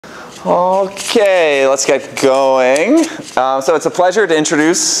Okay, let's get going. So it's a pleasure to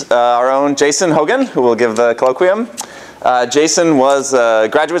introduce our own Jason Hogan, who will give the colloquium. Jason was a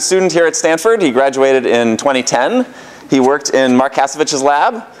graduate student here at Stanford. He graduated in 2010. He worked in Mark Kasovich's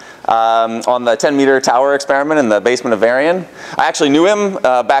lab on the 10-meter tower experiment in the basement of Varian. I actually knew him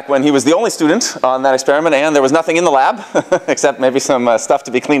back when he was the only student on that experiment, and there was nothing in the lab except maybe some stuff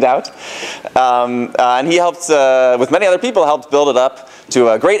to be cleaned out. And he helped, with many other people, helped build it up to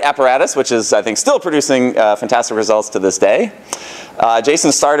a great apparatus, which is, I think, still producing fantastic results to this day.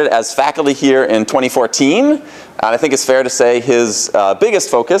 Jason started as faculty here in 2014, and I think it's fair to say his biggest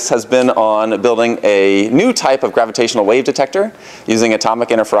focus has been on building a new type of gravitational wave detector using atomic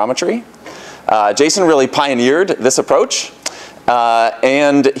interferometry. Jason really pioneered this approach,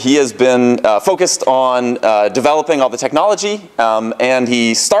 and he has been focused on developing all the technology, and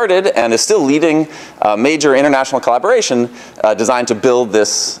he started and is still leading a major international collaboration designed to build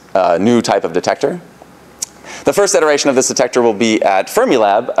this new type of detector. The first iteration of this detector will be at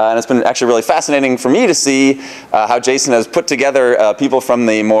Fermilab, and it's been actually really fascinating for me to see how Jason has put together people from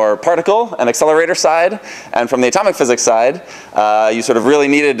the more particle and accelerator side and from the atomic physics side. You sort of really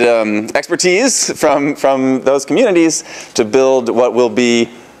needed expertise from those communities to build what will be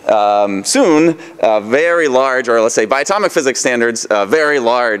soon a very large, or let's say by atomic physics standards, a very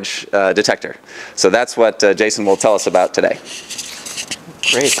large detector. So that's what Jason will tell us about today.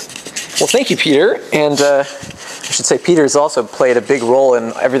 Great. Well, thank you, Peter. And I should say Peter's also played a big role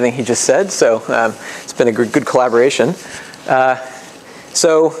in everything he just said, so it's been a good collaboration.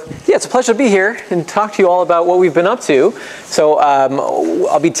 So yeah, it's a pleasure to be here and talk to you all about what we've been up to. So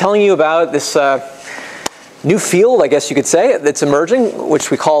I'll be telling you about this new field, I guess you could say, that's emerging,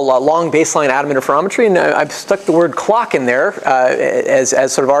 which we call long baseline atom interferometry, and I've stuck the word clock in there as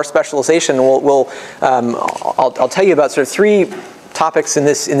sort of our specialization. I'll tell you about sort of three topics in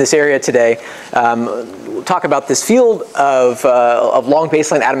this area today. We'll talk about this field of long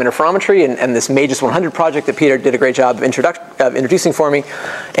baseline atom interferometry and this MAGIS 100 project that Peter did a great job of introducing for me,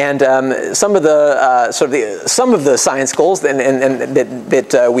 and some of the science goals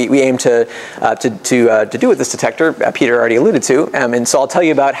that we aim to do with this detector. Peter already alluded to, and so I'll tell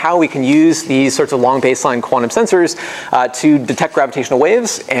you about how we can use these sorts of long baseline quantum sensors to detect gravitational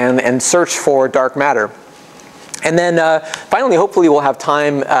waves and search for dark matter. And then finally, hopefully we'll have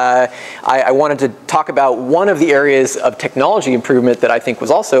time. I wanted to talk about one of the areas of technology improvement that I think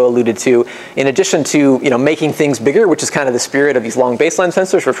was also alluded to. In addition to making things bigger, which is kind of the spirit of these long baseline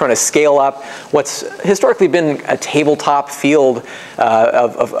sensors, we're trying to scale up what's historically been a tabletop field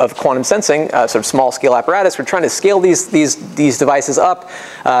of quantum sensing, sort of small scale apparatus. We're trying to scale these devices up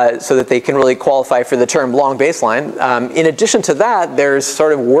so that they can really qualify for the term long baseline. In addition to that, there's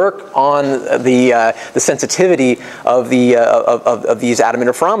sort of work on the sensitivity of these atom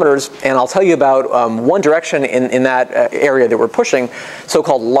interferometers, and I'll tell you about one direction in that area that we're pushing,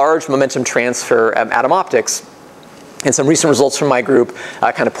 so-called large momentum transfer atom optics, and some recent results from my group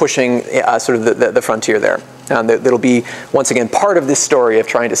kind of pushing sort of the frontier there. That'll be, once again, part of this story of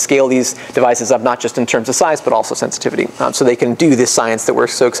trying to scale these devices up, not just in terms of size, but also sensitivity, so they can do this science that we're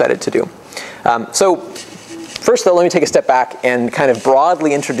so excited to do. First, though, let me take a step back and kind of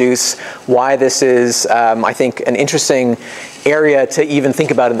broadly introduce why this is, I think, an interesting area to even think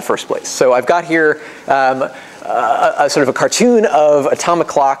about in the first place. So I've got here a sort of a cartoon of atomic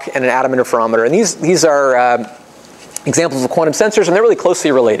clock and an atom interferometer, and these are examples of quantum sensors, and they're really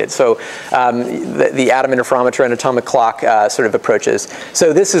closely related. So the atom interferometer and atomic clock sort of approaches.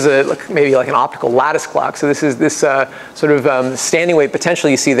 So this is maybe like an optical lattice clock. So this is this sort of standing wave potential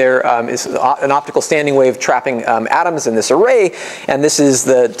you see there is an optical standing wave trapping atoms in this array, and this is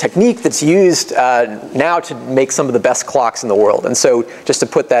the technique that's used now to make some of the best clocks in the world. And so just to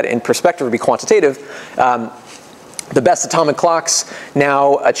put that in perspective or be quantitative, the best atomic clocks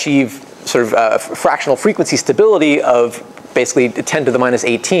now achieve sort of fractional frequency stability of basically 10 to the minus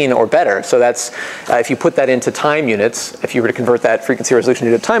 18 or better. So that's, if you put that into time units, if you were to convert that frequency resolution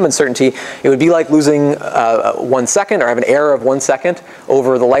into time uncertainty, it would be like losing 1 second, or have an error of 1 second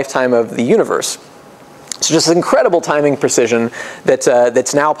over the lifetime of the universe. So just incredible timing precision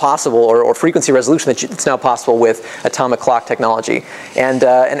that's now possible, or frequency resolution that's now possible with atomic clock technology. And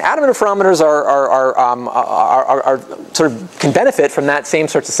atom interferometers are sort of can benefit from that same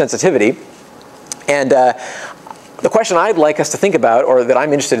sorts of sensitivity. And the question I'd like us to think about, or that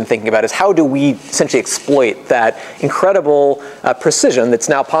I'm interested in thinking about, is how do we essentially exploit that incredible precision that's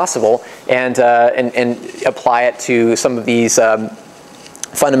now possible and apply it to some of these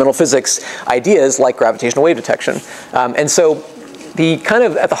fundamental physics ideas like gravitational wave detection. And so the kind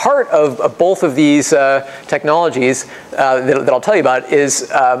of at the heart of both of these technologies that I'll tell you about is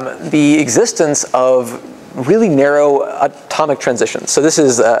the existence of really narrow atomic transitions. So this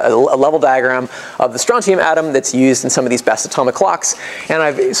is a level diagram of the strontium atom that's used in some of these best atomic clocks. And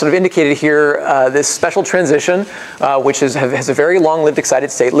I've sort of indicated here this special transition, which has a very long-lived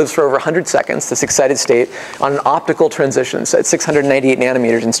excited state, lives for over 100 seconds, this excited state, on an optical transition. So it's 698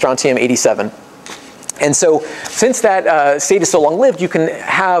 nanometers in strontium-87. And so since that state is so long-lived, you can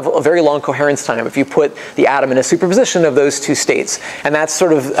have a very long coherence time if you put the atom in a superposition of those two states. And that's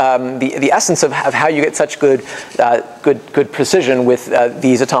sort of the essence of how you get such good precision with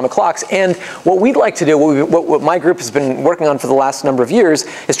these atomic clocks. And what we'd like to do, what my group has been working on for the last number of years,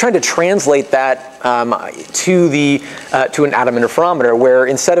 is trying to translate that to an atom interferometer, where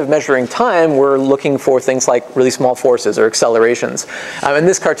instead of measuring time, we're looking for things like really small forces or accelerations. And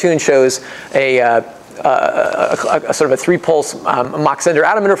this cartoon shows a sort of a 3-pulse Mach-Zehnder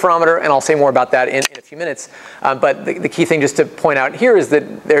atom interferometer, and I'll say more about that in a few minutes. But the key thing just to point out here is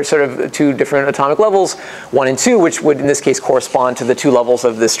that there's sort of 2 different atomic levels, 1 and 2, which would in this case correspond to the 2 levels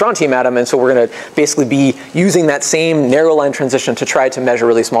of the strontium atom. And so we're going to basically be using that same narrow line transition to try to measure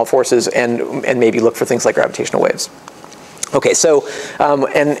really small forces and maybe look for things like gravitational waves. Okay, so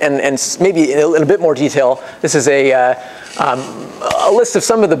and maybe in a bit more detail, this is a list of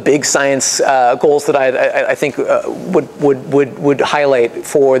some of the big science goals that I think would highlight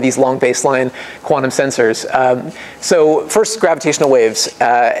for these long baseline quantum sensors. So first, gravitational waves,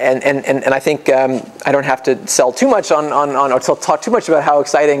 and I think I don't have to sell too much or talk too much about how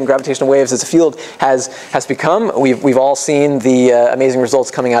exciting gravitational waves as a field has become. We've all seen the amazing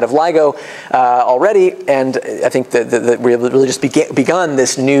results coming out of LIGO already, and I think that we've really just begun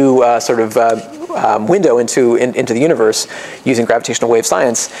this new sort of window into the universe using gravitational wave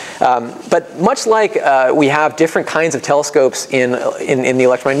science. But much like we have different kinds of telescopes in the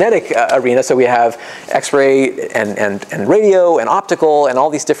electromagnetic arena, so we have X-ray and radio and optical and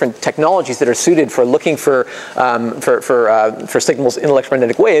all these different technologies that are suited for looking for signals in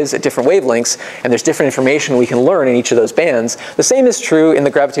electromagnetic waves at different wavelengths, and there's different information we can learn in each of those bands. The same is true in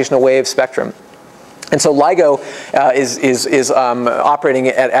the gravitational wave spectrum. And so LIGO is operating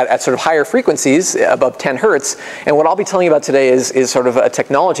at sort of higher frequencies, above 10 hertz. And what I'll be telling you about today is sort of a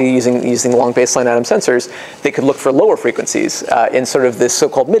technology using long baseline atom sensors that could look for lower frequencies in sort of this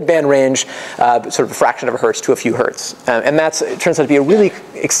so-called mid-band range, sort of a fraction of a hertz to a few hertz. And it turns out to be a really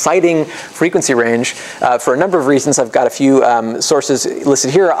exciting frequency range for a number of reasons. I've got a few sources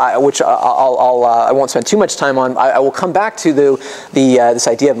listed here, which I won't spend too much time on. I will come back to this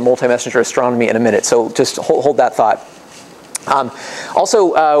idea of multi-messenger astronomy in a minute. So just hold that thought.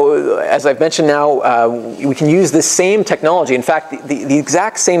 Also, as I've mentioned now, we can use this same technology. In fact, the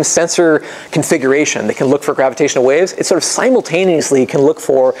exact same sensor configuration that can look for gravitational waves, it sort of simultaneously can look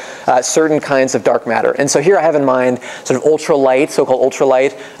for certain kinds of dark matter. And so here I have in mind sort of ultralight, so-called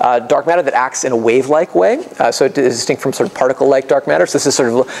ultralight dark matter that acts in a wave-like way. So it is distinct from sort of particle-like dark matter. So this is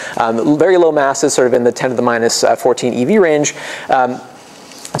sort of very low masses, sort of in the 10 to the minus 14 eV range.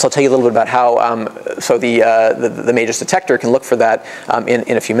 So I'll tell you a little bit about how the MAGIS detector can look for that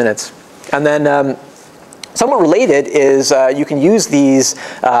in a few minutes. And then somewhat related is you can use these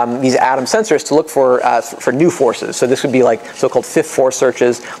atom sensors to look for new forces. So this would be like so-called fifth force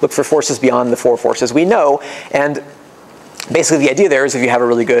searches, look for forces beyond the 4 forces we know. And basically, the idea there is if you have a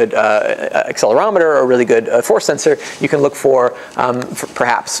really good accelerometer or a really good force sensor, you can look for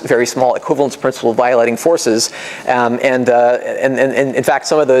perhaps very small equivalence principle violating forces. And in fact,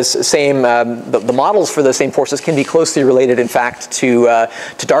 some of those same, the models for those same forces can be closely related, in fact, to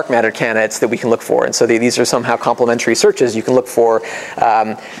dark matter candidates that we can look for. And so these are somehow complementary searches. You can look for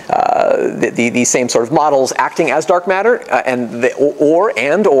these same sort of models acting as dark matter, or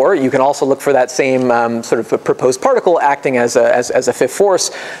you can also look for that same sort of proposed particle acting as a fifth force,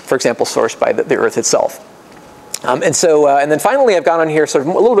 for example, sourced by the Earth itself. And then finally, I've got on here sort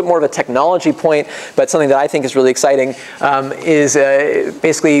of a little bit more of a technology point, but something that I think is really exciting is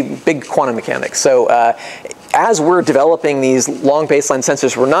basically big quantum mechanics. So as we're developing these long baseline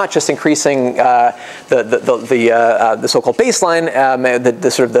sensors, we're not just increasing the so-called baseline,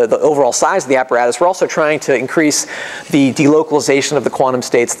 the overall size of the apparatus. We're also trying to increase the delocalization of the quantum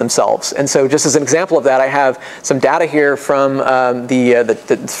states themselves. And so, just as an example of that, I have some data here from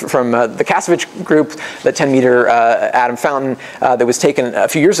the Kasevich group, the 10-meter atom fountain that was taken a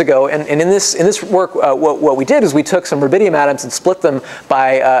few years ago. And in this work, what we did is we took some rubidium atoms and split them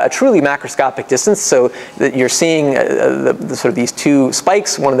by a truly macroscopic distance. So that you're seeing sort of these two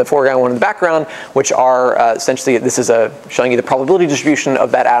spikes, one in the foreground, one in the background, which are essentially, this is showing you the probability distribution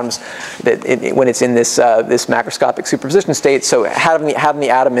of that atom's, when it's in this macroscopic superposition state. So having the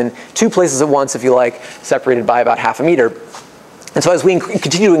atom in two places at once, if you like, separated by about half a meter. And so as we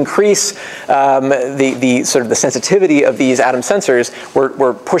continue to increase the sensitivity of these atom sensors,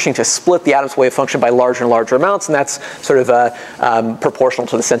 we're pushing to split the atom's wave function by larger and larger amounts, and that's sort of proportional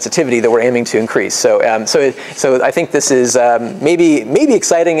to the sensitivity that we're aiming to increase. So I think this is maybe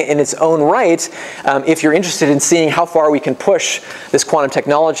exciting in its own right if you're interested in seeing how far we can push this quantum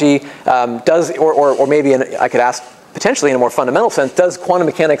technology. Or maybe I could ask, potentially in a more fundamental sense, does quantum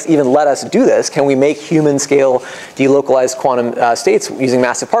mechanics even let us do this? Can we make human-scale delocalized quantum states using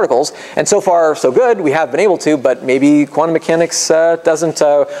massive particles? And so far, so good. We have been able to, but maybe quantum mechanics doesn't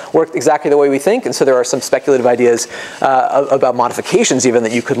work exactly the way we think. And so there are some speculative ideas about modifications even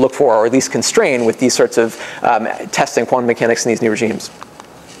that you could look for, or at least constrain with these sorts of testing quantum mechanics in these new regimes.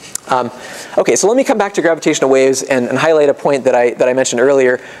 Okay, so let me come back to gravitational waves and highlight a point that I mentioned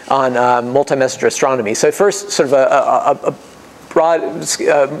earlier on multi-messenger astronomy. So first, sort of a broad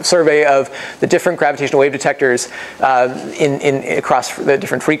survey of the different gravitational wave detectors across the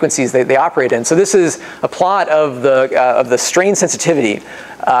different frequencies they operate in. So this is a plot of the strain sensitivity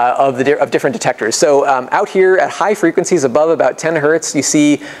of different detectors. So out here at high frequencies above about 10 hertz, you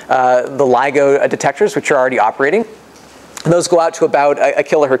see the LIGO detectors, which are already operating. And those go out to about a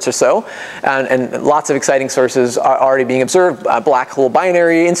kilohertz or so, and lots of exciting sources are already being observed: black hole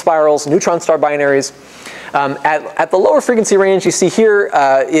binary, in-spirals, neutron star binaries. At the lower frequency range, you see here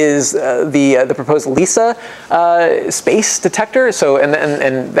is the proposed LISA space detector. So and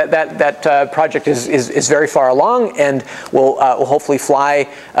that project is very far along, and will hopefully fly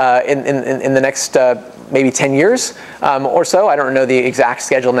in the next maybe 10 years or so. I don't know the exact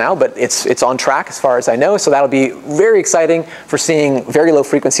schedule now, but it's on track as far as I know. So that'll be very exciting for seeing very low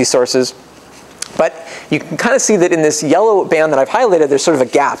frequency sources. But you can kind of see that in this yellow band that I've highlighted, there's sort of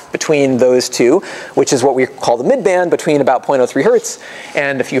a gap between those two, which is what we call the mid-band, between about 0.03 hertz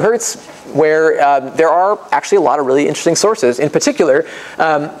and a few hertz, where there are actually a lot of really interesting sources. In particular,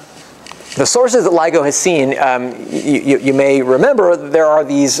 the sources that LIGO has seen, you may remember, there are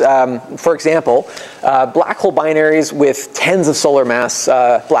these, for example, black hole binaries with tens of solar mass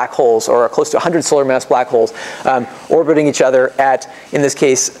black holes, or close to 100 solar mass black holes, orbiting each other at, in this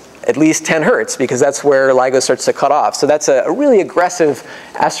case, at least 10 hertz, because that's where LIGO starts to cut off. So that's a really aggressive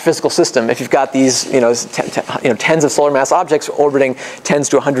astrophysical system. If you've got these, tens of solar mass objects orbiting tens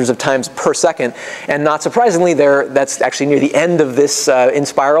to hundreds of times per second, and not surprisingly, that's actually near the end of this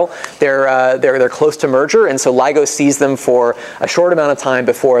in-spiral. They're close to merger, and so LIGO sees them for a short amount of time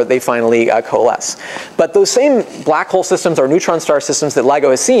before they finally coalesce. But those same black hole systems or neutron star systems that LIGO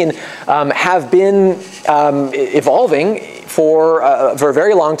has seen have been evolving for a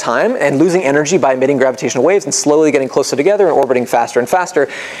very long time and losing energy by emitting gravitational waves and slowly getting closer together and orbiting faster and faster.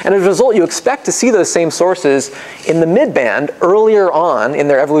 And as a result, you expect to see those same sources in the mid-band earlier on in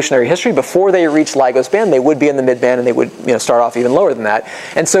their evolutionary history. Before they reach LIGO's band, they would be in the mid-band, and they would start off even lower than that.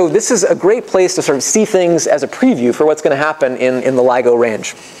 And so this is a great place to sort of see things as a preview for what's going to happen in the LIGO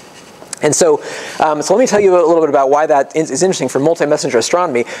range. And so let me tell you a little bit about why that is interesting for multi-messenger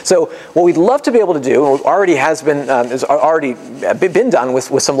astronomy. So what we'd love to be able to do, and already has been done with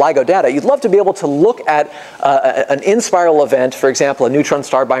some LIGO data, you'd love to be able to look at an in-spiral event, for example, a neutron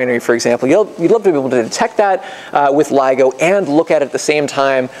star binary, for example. You'd love to be able to detect that with LIGO and look at it at the same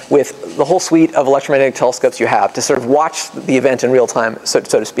time with the whole suite of electromagnetic telescopes you have to sort of watch the event in real time, so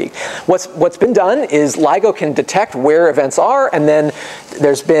to speak. What's been done is LIGO can detect where events are, and then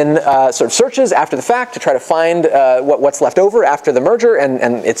there's been sort of searches after the fact to try to find what's left over after the merger,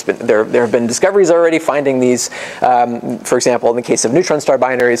 and there have been discoveries already finding these, for example, in the case of neutron star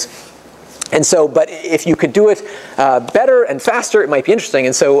binaries. And so, but if you could do it better and faster, it might be interesting.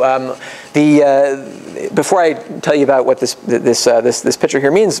 And so, before I tell you about what this picture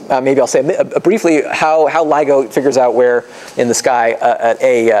here means, maybe I'll say briefly how LIGO figures out where in the sky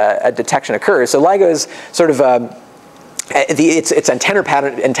a detection occurs. So LIGO is sort of its antenna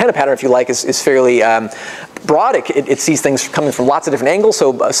pattern, if you like, is fairly broad. It sees things coming from lots of different angles,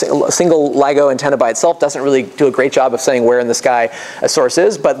 so a single LIGO antenna by itself doesn't really do a great job of saying where in the sky a source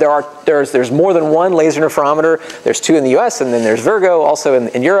is. But there's more than one laser interferometer. There's two in the US, and then there's Virgo also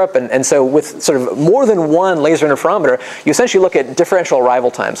in Europe. And so with sort of more than one laser interferometer, you essentially look at differential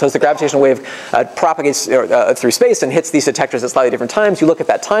arrival time. So as the gravitational wave propagates through space and hits these detectors at slightly different times, you look at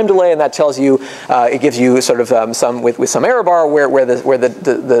that time delay, and that tells you, it gives you sort of with some error bar where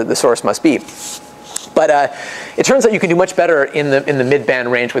the source must be. But it turns out you can do much better in the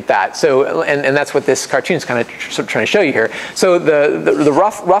mid-band range with that. So, and that's what this cartoon is kind of trying to show you here. So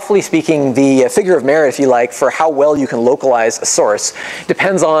roughly speaking, the figure of merit, if you like, for how well you can localize a source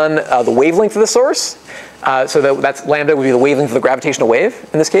depends on the wavelength of the source. So that's lambda would be the wavelength of the gravitational wave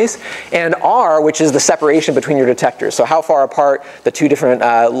in this case, and r, which is the separation between your detectors. So how far apart the two different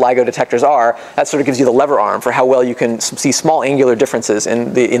LIGO detectors are, that sort of gives you the lever arm for how well you can see small angular differences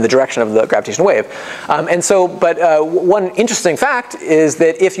in the direction of the gravitational wave. But one interesting fact is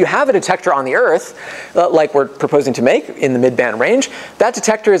that if you have a detector on the Earth, like we're proposing to make in the mid-band range, that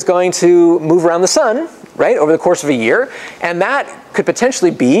detector is going to move around the sun, right, over the course of a year, and that could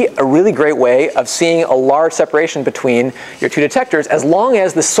potentially be a really great way of seeing a large separation between your two detectors as long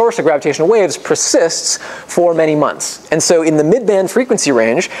as the source of gravitational waves persists for many months. And so in the mid-band frequency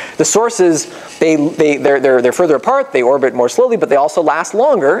range, the sources, they're further apart, they orbit more slowly, but they also last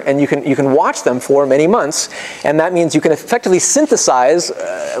longer, and you can watch them for many months. And that means you can effectively synthesize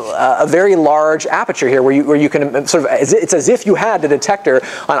a very large aperture here where you can sort of, it's as if you had a detector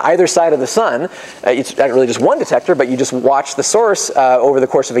on either side of the sun. It's not really just one detector, but you just watch the source over the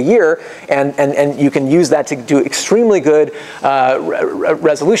course of a year, and you can use that to do extremely good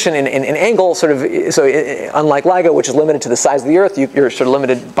resolution in angle, sort of. So unlike LIGO, which is limited to the size of the Earth, you're sort of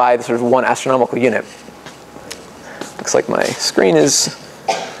limited by the sort of one astronomical unit. Looks like my screen is,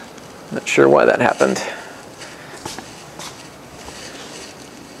 not sure why that happened.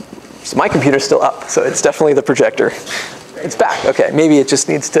 So my computer's still up, so it's definitely the projector. It's back. OK, maybe it just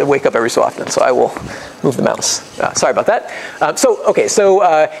needs to wake up every so often, so I will move the mouse. Sorry about that.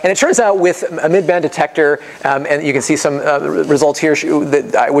 And it turns out with a mid-band detector, and you can see some results here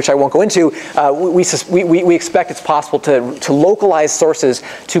which I won't go into, we expect it's possible to localize sources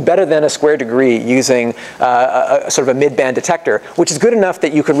to better than a square degree using a sort of a mid-band detector, which is good enough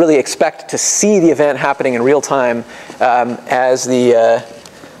that you could really expect to see the event happening in real time as the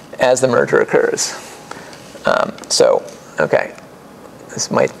merger occurs. OK, this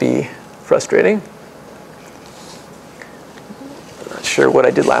might be frustrating. I'm not sure what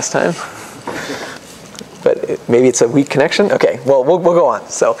I did last time, but maybe it's a weak connection. OK, well we'll go on.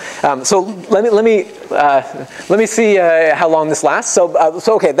 So let me see how long this lasts. So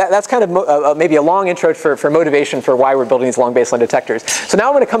OK, that's kind of maybe a long intro for motivation for why we're building these long baseline detectors. So now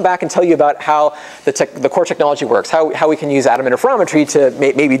I'm going to come back and tell you about how the core technology works, how we can use atom interferometry to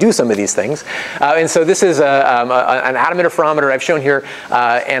maybe do some of these things. And so this is an atom interferometer I've shown here,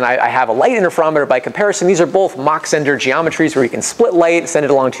 and I have a light interferometer by comparison. These are both Mach-Zehnder geometries where you can split light, send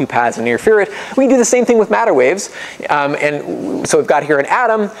it along two paths, and interfere it. We can do the same thing with matter waves. And so we've got here an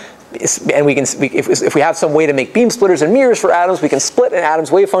atom. And if we have some way to make beam splitters and mirrors for atoms, we can split an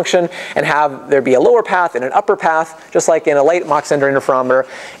atom's wave function and have there be a lower path and an upper path, just like in a light Mach-Zehnder interferometer.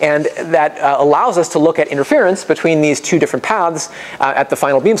 And that allows us to look at interference between these two different paths at the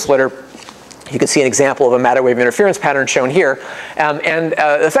final beam splitter. You can see an example of a matter wave interference pattern shown here,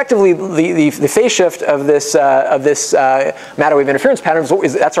 effectively the phase shift of this matter wave interference pattern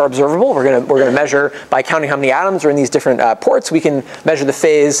that's our observable. We're going to measure by counting how many atoms are in these different ports. We can measure the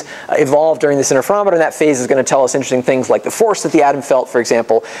phase evolved during this interferometer, and that phase is going to tell us interesting things like the force that the atom felt, for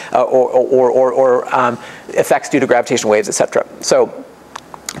example, or effects due to gravitational waves, etc.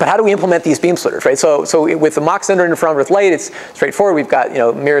 But how do we implement these beam splitters, right? So with the Mach-Zehnder interferometer with light, it's straightforward. We've got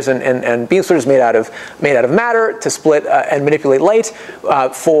mirrors and beam splitters made out of matter to split and manipulate light.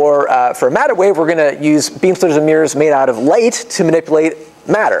 For a matter wave, we're going to use beam splitters and mirrors made out of light to manipulate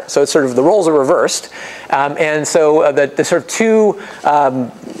matter. So it's sort of the roles are reversed, and so the sort of two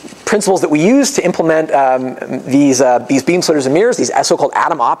principles that we use to implement these beam splitters and mirrors, these so-called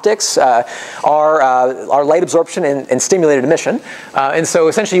atom optics, are light absorption and stimulated emission. And so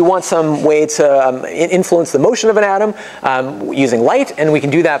essentially you want some way to influence the motion of an atom using light, and we can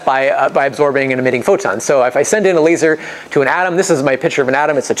do that by absorbing and emitting photons. So if I send in a laser to an atom, this is my picture of an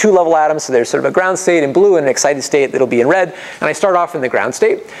atom. It's a two-level atom, so there's sort of a ground state in blue and an excited state that'll be in red. And I start off in the ground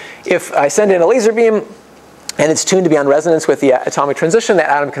state. If I send in a laser beam, and it's tuned to be on resonance with the atomic transition, that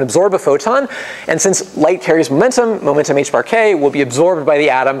atom can absorb a photon. And since light carries momentum h bar k will be absorbed by the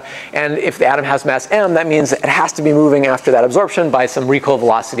atom. And if the atom has mass m, that means it has to be moving after that absorption by some recoil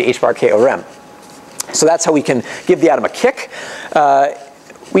velocity h bar k over m. So that's how we can give the atom a kick.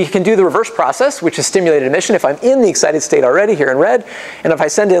 We can do the reverse process, which is stimulated emission, if I'm in the excited state already here in red. And if I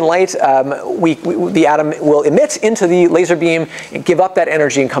send in light, the atom will emit into the laser beam, and give up that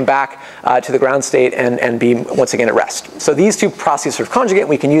energy, and come back to the ground state and be once again at rest. So these two processes are conjugate.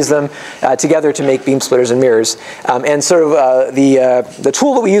 We can use them together to make beam splitters and mirrors. And sort of the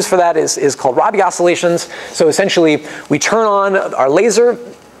tool that we use for that is called Rabi oscillations. So essentially, we turn on our laser.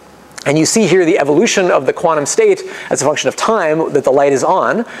 And you see here the evolution of the quantum state as a function of time that the light is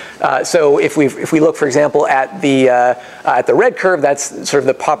on. So if we look, for example, at the red curve, that's sort of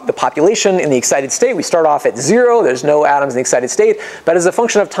the population in the excited state. We start off at 0. There's no atoms in the excited state. But as a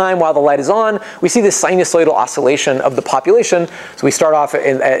function of time while the light is on, we see this sinusoidal oscillation of the population. So we start off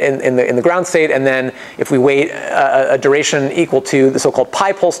in the ground state, and then if we wait a duration equal to the so-called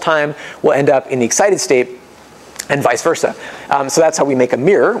pi pulse time, we'll end up in the excited state, and vice versa. So that's how we make a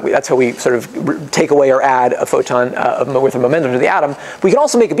mirror. That's how we sort of take away or add a photon with a momentum to the atom. We can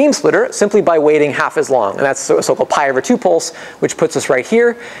also make a beam splitter simply by waiting half as long. And that's a so-called pi/2 pulse, which puts us right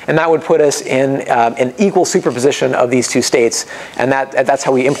here. And that would put us in an equal superposition of these two states. And that's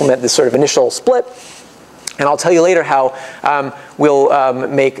how we implement this sort of initial split. And I'll tell you later how we'll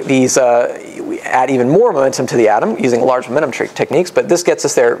make these, add even more momentum to the atom using large momentum techniques. But this gets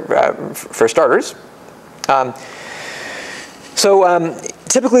us there for starters.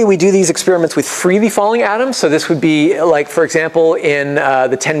 Typically we do these experiments with freely falling atoms. So this would be like, for example, in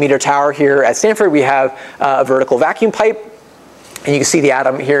the 10-meter tower here at Stanford, we have a vertical vacuum pipe. And you can see the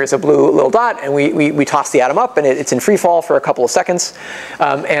atom here is a blue little dot, and we toss the atom up, and it's in free fall for a couple of seconds.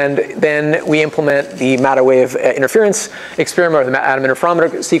 And then we implement the matter wave interference experiment, or the atom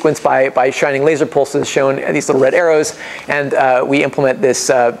interferometer sequence, by shining laser pulses shown at these little red arrows. And we implement this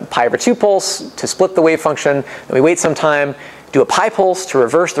pi/2 pulse to split the wave function. Then we wait some time, do a pi pulse to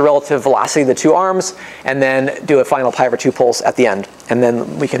reverse the relative velocity of the two arms, and then do a final pi/2 pulse at the end. And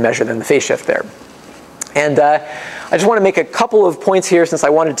then we can measure then the phase shift there. And I just want to make a couple of points here, since I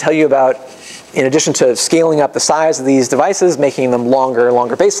wanted to tell you about, in addition to scaling up the size of these devices, making them longer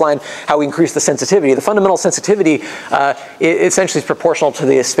baseline, how we increase the sensitivity. The fundamental sensitivity essentially is proportional to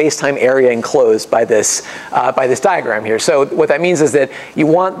the space-time area enclosed by this diagram here. So what that means is that you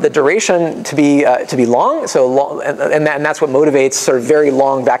want the duration to be long, and that's what motivates sort of very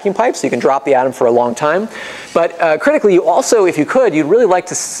long vacuum pipes. So you can drop the atom for a long time. But critically, you also, if you could, you'd really like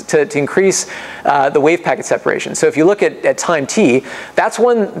to increase the wave packet separation. So if you look at time t, that's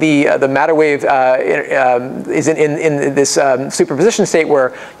when the matter wave is in this superposition state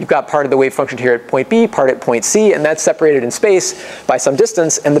where you've got part of the wave function here at point B, part at point C, and that's separated in space by some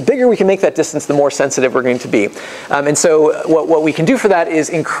distance. And the bigger we can make that distance, the more sensitive we're going to be. And so what we can do for that is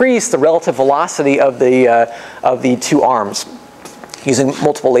increase the relative velocity of the two arms using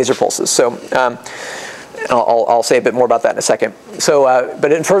multiple laser pulses. So I'll say a bit more about that in a second. So,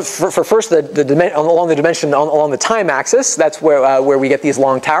 but for first, along the time axis, that's where we get these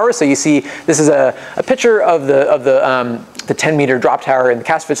long towers. So you see, this is a picture of the 10-meter drop tower in the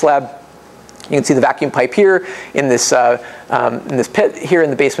Kastovitz lab. You can see the vacuum pipe here in this pit here in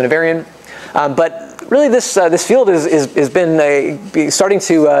the basement of Arion. But really, this field has been starting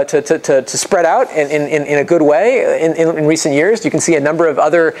to spread out in a good way in recent years. You can see a number of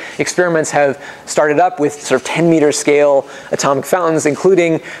other experiments have started up with sort of 10-meter scale atomic fountains,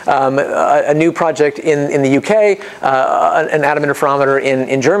 including a new project in the UK, an atom interferometer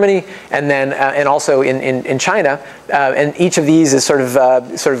in Germany, and also in China. And each of these is sort of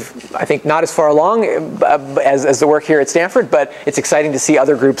I think not as far along as the work here at Stanford, but it's exciting to see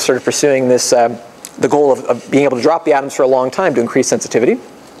other groups sort of pursuing this. The goal of being able to drop the atoms for a long time to increase sensitivity.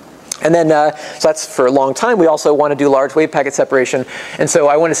 And then, so that's for a long time. We also want to do large wave packet separation. And so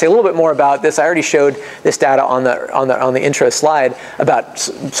I want to say a little bit more about this. I already showed this data on the intro slide about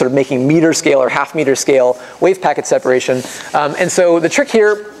sort of making meter scale or half meter scale wave packet separation. And so the trick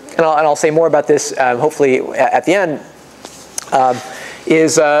here, and I'll say more about this hopefully at the end,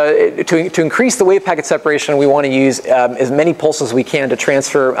 is to increase the wave packet separation, we want to use as many pulses as we can to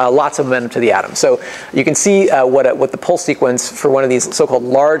transfer lots of momentum to the atom. So you can see what the pulse sequence for one of these so-called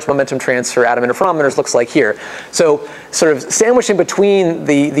large momentum transfer atom interferometers looks like here. So sort of sandwiched in between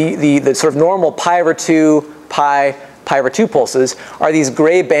the sort of normal pi/2 pi/2 pulses are these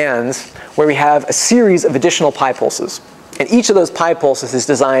gray bands where we have a series of additional pi pulses. And each of those pi pulses is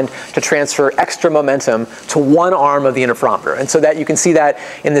designed to transfer extra momentum to one arm of the interferometer. And so that you can see that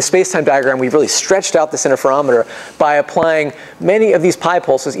in the space-time diagram, we've really stretched out this interferometer by applying many of these pi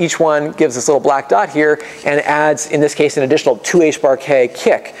pulses. Each one gives this little black dot here and adds, in this case, an additional 2 h bar k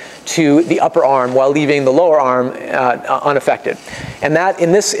kick to the upper arm while leaving the lower arm unaffected. And that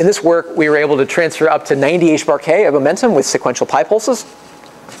in this work, we were able to transfer up to 90 h bar k of momentum with sequential pi pulses.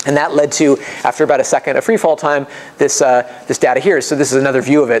 And that led to, after about a second of free fall time, this data here. So this is another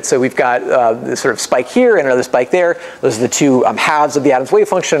view of it. So we've got this sort of spike here and another spike there. Those are the two halves of the atom's wave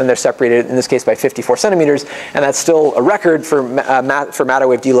function, and they're separated, in this case, by 54 centimeters. And that's still a record for matter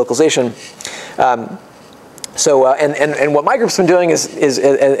wave delocalization. So and what my group's been doing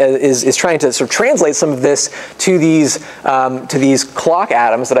is trying to sort of translate some of this to these clock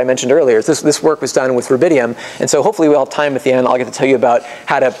atoms that I mentioned earlier. This work was done with rubidium, and so hopefully we'll have time at the end. I'll get to tell you about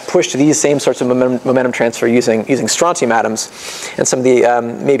how to push to these same sorts of momentum transfer using strontium atoms, and some of the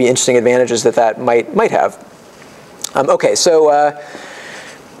maybe interesting advantages that might have. Okay, so.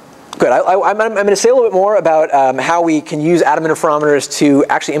 Good. I'm going to say a little bit more about how we can use atom interferometers to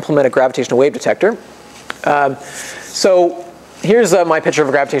actually implement a gravitational wave detector. So here's my picture of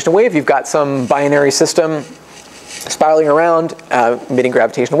a gravitational wave. You've got some binary system spiraling around, emitting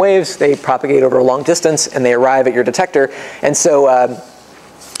gravitational waves. They propagate over a long distance, and they arrive at your detector. And so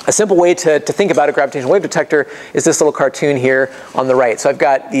a simple way to think about a gravitational wave detector is this little cartoon here on the right. So I've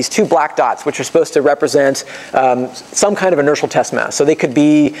got these two black dots, which are supposed to represent some kind of inertial test mass. So they could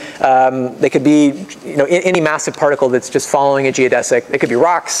be any massive particle that's just following a geodesic. They could be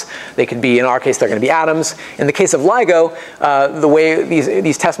rocks. They could be, in our case, they're going to be atoms. In the case of LIGO, the way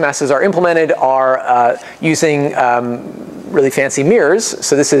these test masses are implemented are using really fancy mirrors.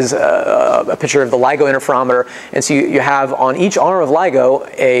 So this is a picture of the LIGO interferometer. And so you have on each arm of LIGO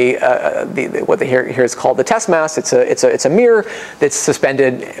what here is called the test mass. It's a mirror that's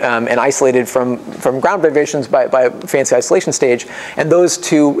suspended and isolated from ground vibrations by a fancy isolation stage. And those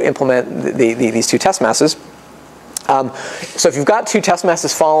two implement these two test masses. So if you've got two test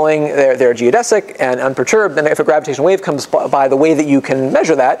masses following, they're geodesic and unperturbed, then if a gravitational wave comes by, the way that you can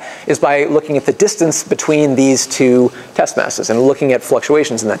measure that is by looking at the distance between these two test masses and looking at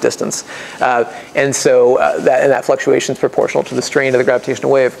fluctuations in that distance. And so that fluctuation is proportional to the strain of the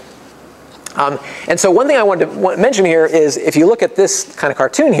gravitational wave. And so one thing I wanted to mention here is if you look at this kind of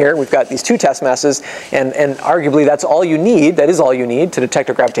cartoon here, we've got these two test masses, and arguably that's all you need, that is all you need to detect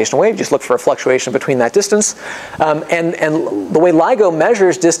a gravitational wave. Just look for a fluctuation between that distance. And the way LIGO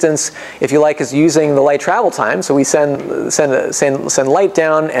measures distance, if you like, is using the light travel time. So we send light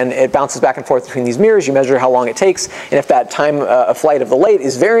down, and it bounces back and forth between these mirrors. You measure how long it takes, and if that time of flight of the light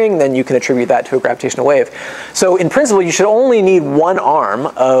is varying, then you can attribute that to a gravitational wave. So in principle, you should only need one arm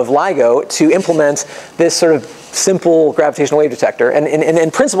of LIGO to implement this sort of simple gravitational wave detector. And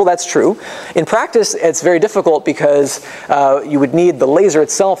in principle, that's true. In practice, it's very difficult because you would need the laser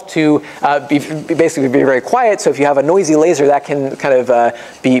itself to basically be very quiet. So if you have a noisy laser, that can kind of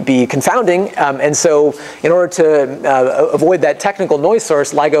be confounding. And so in order to avoid that technical noise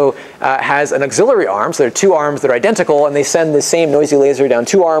source, LIGO has an auxiliary arm. So there are two arms that are identical, and they send the same noisy laser down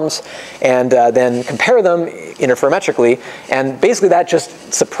two arms and then compare them interferometrically. And basically, that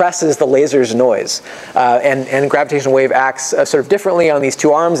just suppresses the laser's noise. And gravitational wave acts sort of differently on these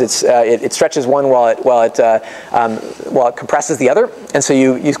two arms. It stretches one while it compresses the other, and so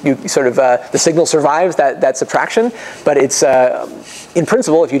you sort of the signal survives that subtraction. But it's in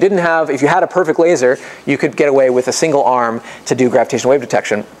principle, if you had a perfect laser, you could get away with a single arm to do gravitational wave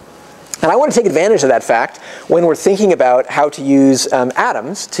detection. And I want to take advantage of that fact when we're thinking about how to use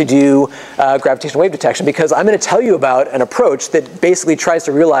atoms to do gravitational wave detection, because I'm going to tell you about an approach that basically tries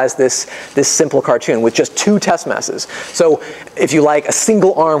to realize this simple cartoon with just two test masses. So if you like, a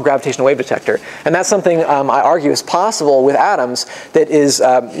single arm gravitational wave detector. And that's something I argue is possible with atoms that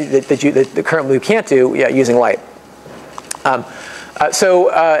that currently you can't do using light. The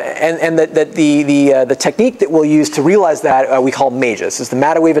technique that we'll use to realize that we call MAGES. This is the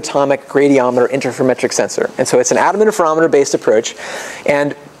Matter Wave Atomic Gradiometer Interferometric Sensor. And so it's an atom interferometer-based approach.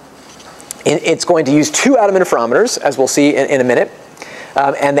 And it's going to use two atom interferometers, as we'll see in a minute.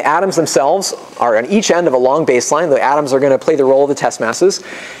 And the atoms themselves are on each end of a long baseline. The atoms are going to play the role of the test masses.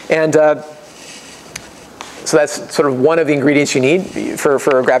 And so that's sort of one of the ingredients you need for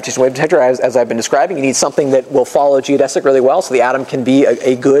a gravitational wave detector, as I've been describing. You need something that will follow geodesic really well, so the atom can be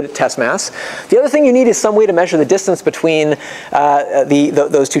a good test mass. The other thing you need is some way to measure the distance between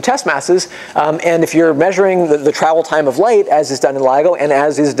those two test masses. And if you're measuring the travel time of light, as is done in LIGO and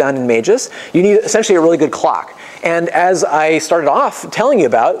as is done in MAGES, you need essentially a really good clock. And as I started off telling you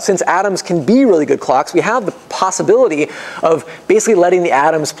about, since atoms can be really good clocks, we have the possibility of basically letting the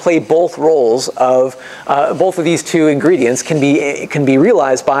atoms play both roles of both of these two ingredients can be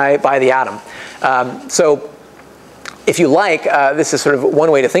realized by the atom. So if you like, this is sort of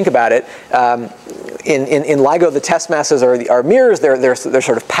one way to think about it. In LIGO, the test masses are mirrors. They're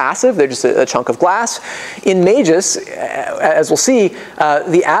sort of passive. They're just a chunk of glass. In MAGES, as we'll see,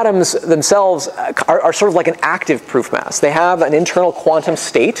 the atoms themselves are sort of like an active proof mass. They have an internal quantum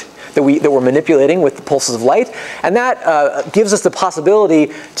state that we're manipulating with the pulses of light, and that gives us the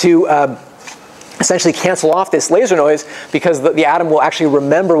possibility to essentially cancel off this laser noise, because the atom will actually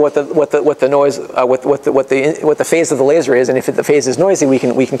remember what the noise, what the phase of the laser is, and if the phase is noisy, we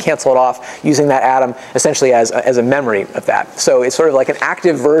can cancel it off using that atom essentially as a memory of that. So it's sort of like an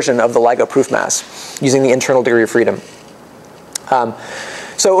active version of the LIGO proof mass using the internal degree of freedom.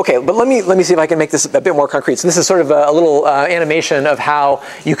 So okay, but let me see if I can make this a bit more concrete. So this is sort of a little animation of how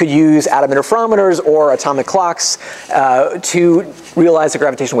you could use atom interferometers or atomic clocks to realize a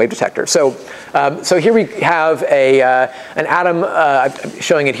gravitational wave detector. So here we have an atom. I'm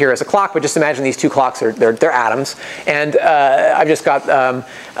showing it here as a clock, but just imagine these two clocks they're atoms, and I've just got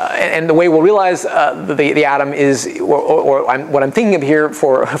and the way we'll realize the atom is, what I'm thinking of here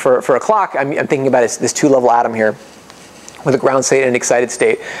for a clock. I'm thinking about this two-level atom here, with a ground state and an excited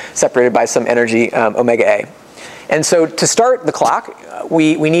state separated by some energy omega A. And so to start the clock,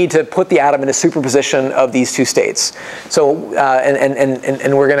 we need to put the atom in a superposition of these two states. So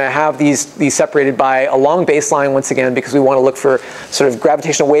and we're going to have these separated by a long baseline once again, because we want to look for sort of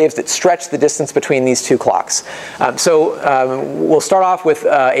gravitational waves that stretch the distance between these two clocks. We'll start off with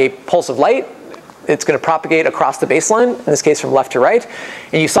a pulse of light. It's going to propagate across the baseline, in this case from left to right.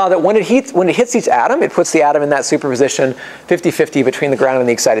 And you saw that when it hits each atom, it puts the atom in that superposition 50-50 between the ground and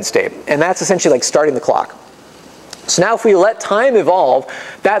the excited state. And that's essentially like starting the clock. So now if we let time evolve,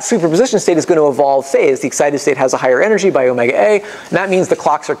 that superposition state is going to evolve phase. The excited state has a higher energy by omega A, and that means the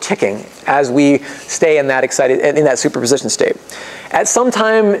clocks are ticking as we stay in that superposition state. At some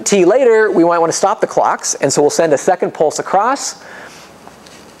time t later, we might want to stop the clocks, and so we'll send a second pulse across.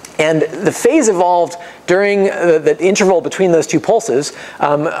 And the phase evolved during the interval between those two pulses.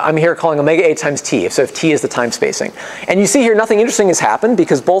 I'm here calling omega A times t, so if t is the time spacing. And you see here nothing interesting has happened,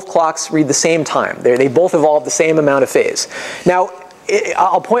 because both clocks read the same time. They both evolve the same amount of phase. Now,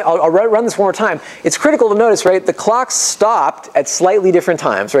 I'll run this one more time. It's critical to notice, right, the clocks stopped at slightly different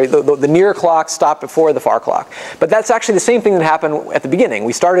times, right? The near clock stopped before the far clock. But that's actually the same thing that happened at the beginning.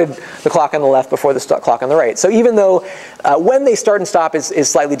 We started the clock on the left before the clock on the right. So even though when they start and stop is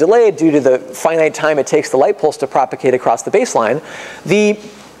slightly delayed due to the finite time it takes the light pulse to propagate across the baseline, the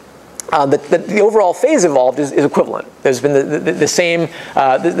overall phase evolved is equivalent. There's been the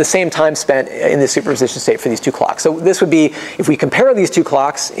same time spent in the superposition state for these two clocks. So this would be, if we compare these two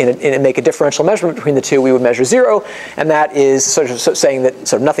clocks and make a differential measurement between the two, we would measure 0, and that is sort of saying that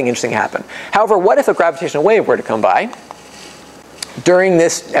sort of nothing interesting happened. However, what if a gravitational wave were to come by during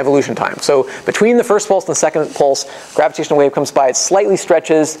this evolution time? So between the first pulse and the second pulse, gravitational wave comes by, it slightly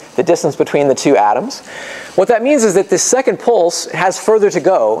stretches the distance between the two atoms. What that means is that this second pulse has further to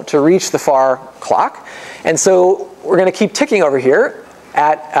go to reach the far clock. And so we're going to keep ticking over here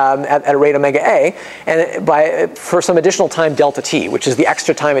at a rate omega A, and for some additional time delta t, which is the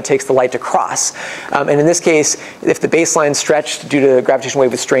extra time it takes the light to cross. And in this case, if the baseline stretched due to gravitational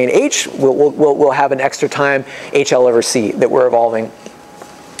wave with strain h, we'll have an extra time HL over c that we're evolving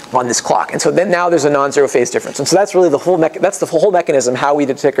on this clock. And so then now there's a non-zero phase difference. And so that's really the whole mechanism how we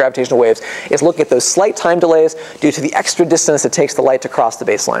detect gravitational waves, is look at those slight time delays due to the extra distance it takes the light to cross the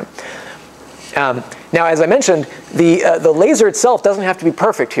baseline. Now, as I mentioned, the laser itself doesn't have to be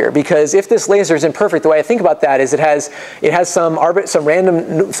perfect here, because if this laser is imperfect, the way I think about that is it has some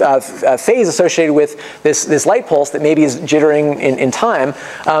random phase associated with this light pulse that maybe is jittering in time.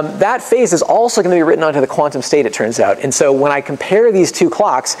 That phase is also going to be written onto the quantum state, it turns out. And so when I compare these two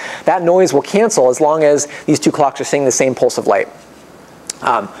clocks, that noise will cancel as long as these two clocks are seeing the same pulse of light.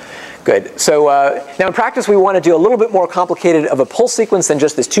 Good. So now in practice, we want to do a little bit more complicated of a pulse sequence than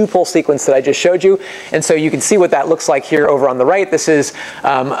just this two-pulse sequence that I just showed you. And so you can see what that looks like here over on the right. This is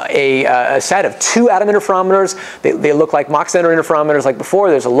a set of two atom interferometers. They look like Mach center interferometers like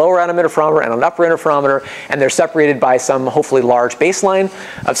before. There's a lower atom interferometer and an upper interferometer, and they're separated by some hopefully large baseline.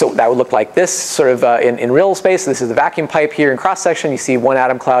 So that would look like this sort of in real space. This is the vacuum pipe here in cross-section. You see one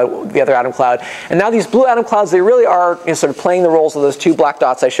atom cloud, the other atom cloud. And now these blue atom clouds, they really are sort of playing the roles of those two black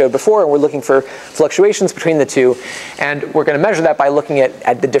dots I showed before. And we're looking for fluctuations between the two, and we're going to measure that by looking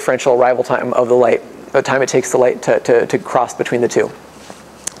at the differential arrival time of the light, the time it takes the light to cross between the two.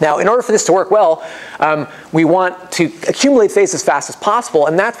 Now, in order for this to work well, we want to accumulate phase as fast as possible,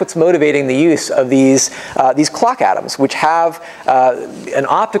 and that's what's motivating the use of these clock atoms, which have an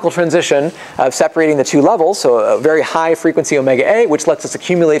optical transition of separating the two levels, so a very high frequency omega A, which lets us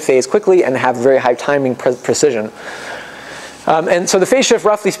accumulate phase quickly and have very high timing precision. And so the phase shift,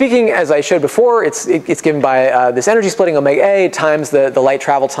 roughly speaking, as I showed before, it's given by this energy splitting omega A times the light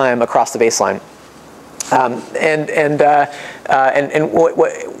travel time across the baseline.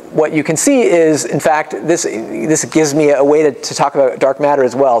 what you can see is, in fact, this gives me a way to talk about dark matter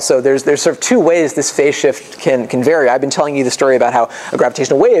as well. So there's sort of two ways this phase shift can vary. I've been telling you the story about how a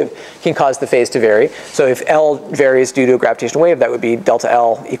gravitational wave can cause the phase to vary. So if L varies due to a gravitational wave, that would be delta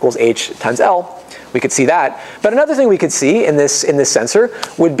L equals h times L. We could see that. But another thing we could see in this sensor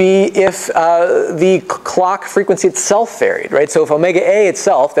would be if the clock frequency itself varied, right? So if omega A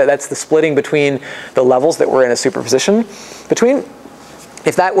itself, that's the splitting between the levels that we're in a superposition between,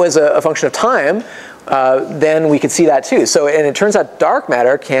 if that was a function of time, then we could see that too. So, and it turns out dark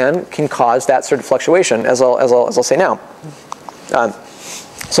matter can cause that sort of fluctuation, as I'll say now.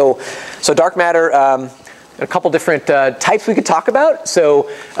 So dark matter. A couple different types we could talk about. So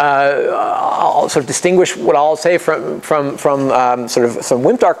I'll sort of distinguish what I'll say from sort of some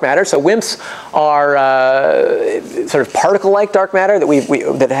WIMP dark matter. So WIMPs are sort of particle-like dark matter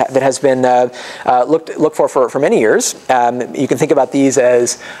that that has been looked for many years. You can think about these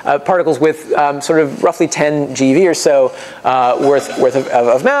as particles with sort of roughly 10 GeV or so worth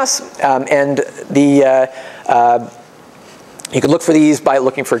of mass, and the you can look for these by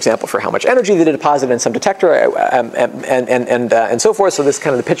looking, for example, for how much energy they deposit in some detector and so forth. So this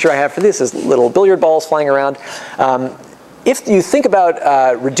kind of the picture I have for this is little billiard balls flying around. If you think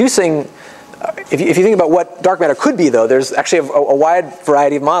about reducing, if you think about what dark matter could be, though, there's actually a wide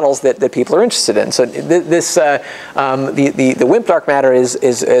variety of models that people are interested in. So this the WIMP dark matter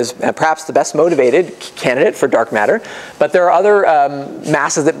is perhaps the best motivated candidate for dark matter, but there are other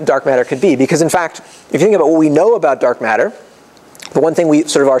masses that dark matter could be, because in fact, if you think about what we know about dark matter, the one thing we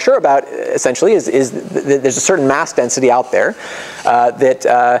sort of are sure about, essentially, is that there's a certain mass density out there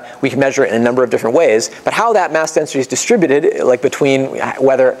that we can measure in a number of different ways. But how that mass density is distributed, like between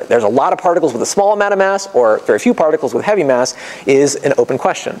whether there's a lot of particles with a small amount of mass or very few particles with heavy mass, is an open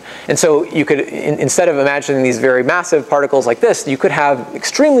question. And so you could, instead of imagining these very massive particles like this, you could have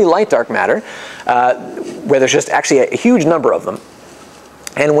extremely light dark matter where there's just actually a huge number of them.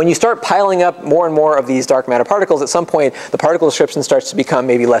 And when you start piling up more and more of these dark matter particles, at some point the particle description starts to become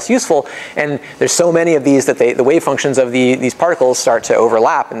maybe less useful, and there's so many of these that the wave functions of these particles start to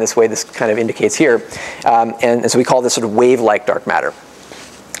overlap in this way this kind of indicates here. And so we call this sort of wave-like dark matter.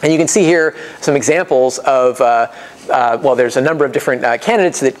 And you can see here some examples of, well, there's a number of different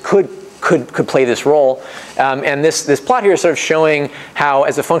candidates that could play this role. And this plot here is sort of showing how,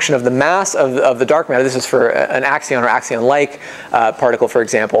 as a function of the mass of the dark matter, this is for an axion or axion-like particle, for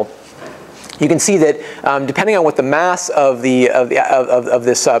example, you can see that depending on what the mass of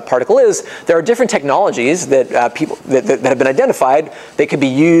this particle is, there are different technologies that that have been identified that could be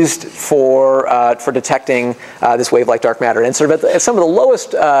used for detecting this wave-like dark matter. And sort of at some of the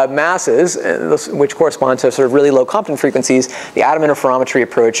lowest masses, which correspond to sort of really low Compton frequencies, the atom interferometry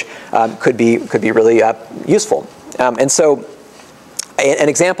approach could be really useful. And so, an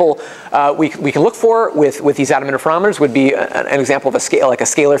example we can look for with these atom interferometers would be an example of a scale, like a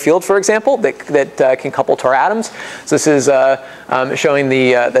scalar field, for example, that can couple to our atoms. So this is showing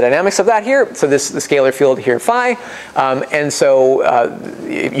the dynamics of that here. So the scalar field here, phi, and so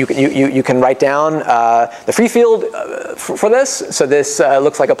you can write down the free field for this. So this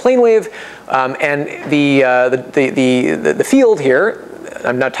looks like a plane wave, and the field here,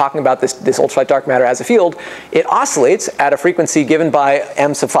 I'm not talking about this ultralight dark matter as a field, it oscillates at a frequency given by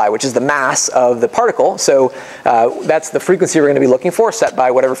m sub phi, which is the mass of the particle. So that's the frequency we're going to be looking for, set by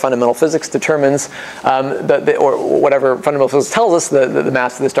whatever fundamental physics determines, or whatever fundamental physics tells us the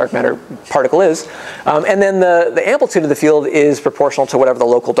mass of this dark matter particle is. And then the amplitude of the field is proportional to whatever the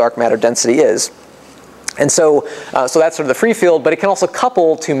local dark matter density is. And so that's sort of the free field, but it can also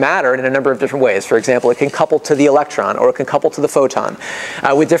couple to matter in a number of different ways. For example, it can couple to the electron, or it can couple to the photon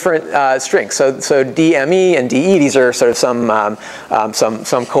with different strengths. So DME and DE, these are sort of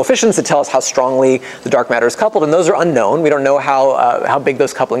some coefficients that tell us how strongly the dark matter is coupled, and those are unknown. We don't know how big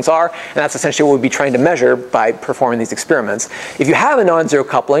those couplings are, and that's essentially what we'd be trying to measure by performing these experiments. If you have a non-zero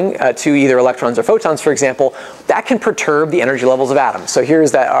coupling to either electrons or photons, for example, that can perturb the energy levels of atoms. So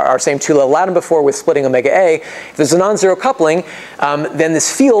here's our same two-level atom before with splitting omega A. If there's a non-zero coupling, then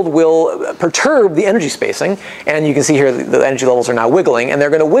this field will perturb the energy spacing, and you can see here the energy levels are now wiggling, and they're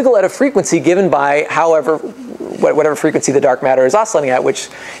going to wiggle at a frequency given by whatever frequency the dark matter is oscillating at, which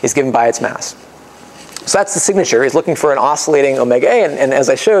is given by its mass. So that's the signature. He's looking for an oscillating omega A, and as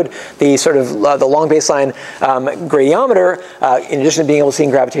I showed, the sort of the long baseline gradiometer, in addition to being able to see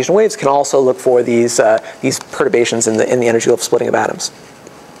gravitational waves, can also look for these perturbations in the energy level splitting of atoms.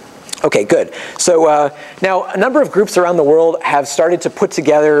 Okay, good. So now a number of groups around the world have started to put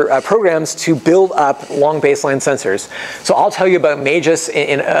together programs to build up long baseline sensors. So I'll tell you about MAGIS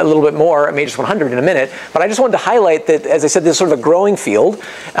in a little bit more, MAGIS 100 in a minute, but I just wanted to highlight that, as I said, this is sort of a growing field,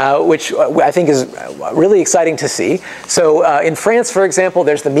 which I think is really exciting to see. So in France, for example,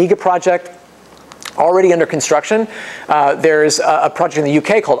 there's the MIGA project, already under construction. There's a project in the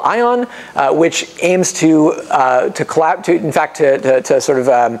UK called ION, which aims to sort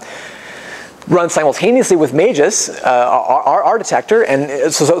of run simultaneously with MAGIS, our detector,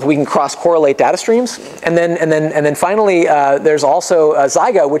 and so that we can cross-correlate data streams. And then finally, there's also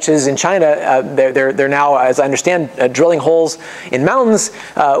Zyga, which is in China. They're now, as I understand, drilling holes in mountains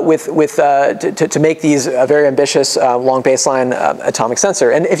to make these very ambitious long baseline atomic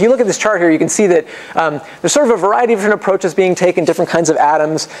sensor. And if you look at this chart here, you can see that there's sort of a variety of different approaches being taken, different kinds of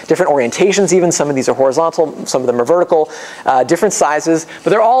atoms, different orientations even. Some of these are horizontal, some of them are vertical, different sizes,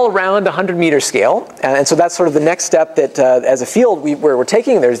 but they're all around 100-meter scale. And so that's sort of the next step that as a field we're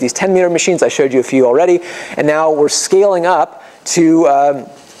taking. There's these 10-meter machines. I showed you a few already. And now we're scaling up to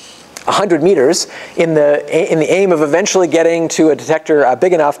 100 meters in the aim of eventually getting to a detector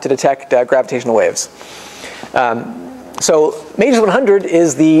big enough to detect gravitational waves. So MAGIS 100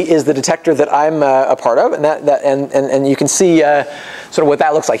 is the detector that I'm a part of, and you can see sort of what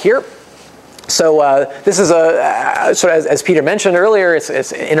that looks like here. So this is sort of, as Peter mentioned earlier,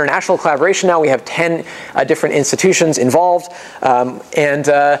 it's international collaboration now. We have 10 different institutions involved, and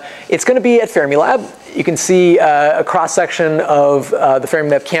it's going to be at Fermilab. You can see a cross-section of the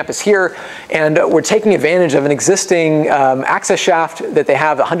Fermilab campus here, and we're taking advantage of an existing access shaft that they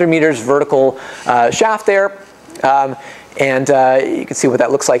have, 100 meters vertical shaft there, and you can see what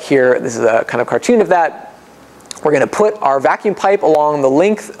that looks like here. This is a kind of cartoon of that. We're going to put our vacuum pipe along the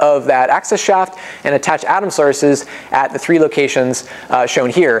length of that access shaft and attach atom sources at the 3 locations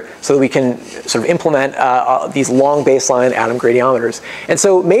shown here so that we can sort of implement these long baseline atom gradiometers. And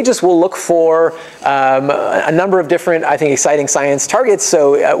so MAGIS will look for a number of different, I think, exciting science targets.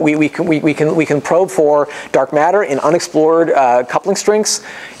 So we can probe for dark matter in unexplored coupling strengths,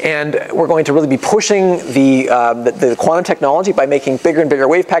 and we're going to really be pushing the quantum technology by making bigger and bigger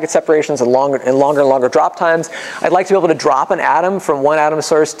wave packet separations and longer drop times. I'd like to be able to drop an atom from one atom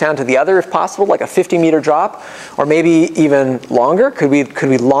source down to the other if possible, like a 50-meter drop, or maybe even longer. Could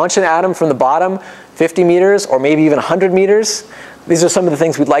we launch an atom from the bottom 50 meters, or maybe even 100 meters? These are some of the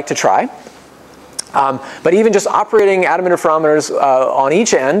things we'd like to try. But even just operating atom interferometers on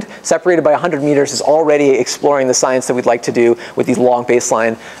each end, separated by 100 meters, is already exploring the science that we'd like to do with these long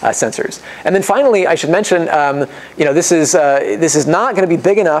baseline sensors. And then finally, I should mention, this is not going to be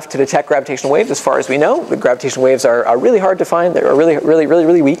big enough to detect gravitational waves, as far as we know. The gravitational waves are really hard to find. They're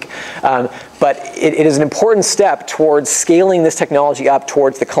really weak. But it is an important step towards scaling this technology up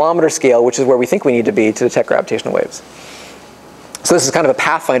towards the kilometer scale, which is where we think we need to be to detect gravitational waves. So this is kind of a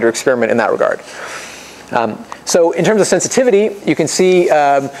pathfinder experiment in that regard. So in terms of sensitivity, you can see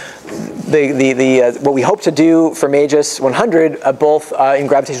what we hope to do for MAGIS 100, both in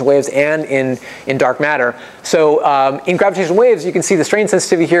gravitational waves and in dark matter. So in gravitational waves, you can see the strain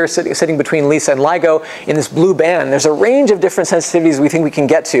sensitivity here sitting between LISA and LIGO in this blue band. There's a range of different sensitivities we think we can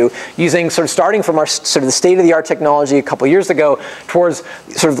get to using sort of starting from our sort of the state-of-the-art technology a couple years ago towards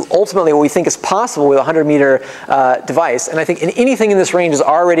sort of ultimately what we think is possible with a 100-meter device. And I think anything in this range is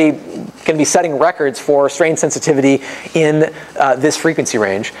already going to be setting records for strain sensitivity in this frequency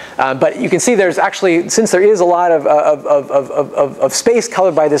range. But you can see there's actually, since there is a lot of space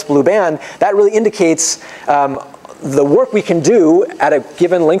colored by this blue band, that really indicates the work we can do at a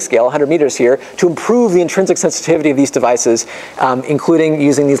given length scale, 100 meters here, to improve the intrinsic sensitivity of these devices, including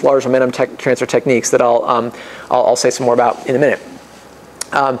using these large momentum transfer techniques that I'll say some more about in a minute.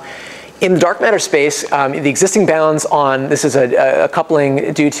 In the dark matter space, the existing bounds on, this is a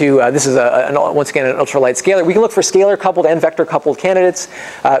coupling due to, this is once again an ultralight scalar. We can look for scalar coupled and vector coupled candidates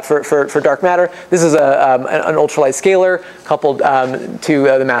for dark matter. This is an ultralight scalar coupled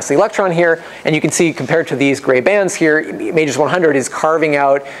to the mass of the electron here. And you can see compared to these gray bands here, MAGIS 100 is carving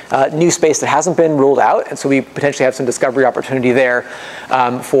out new space that hasn't been ruled out. And so we potentially have some discovery opportunity there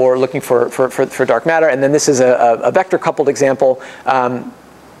for looking for dark matter. And then this is a vector coupled example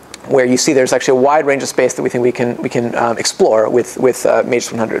where you see there's actually a wide range of space that we think we can explore with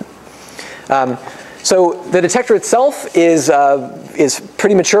MAGIS 100. So the detector itself is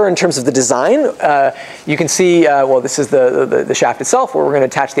pretty mature in terms of the design. You can see, well, this is the shaft itself where we're going to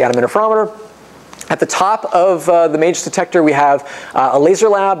attach the atom interferometer. At the top of the MAGES detector, we have a laser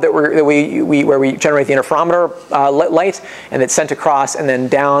lab where we generate the interferometer light, and it's sent across and then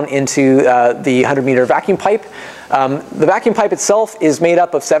down into the 100-meter vacuum pipe. The vacuum pipe itself is made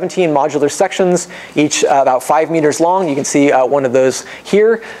up of 17 modular sections, each about 5 meters long. You can see one of those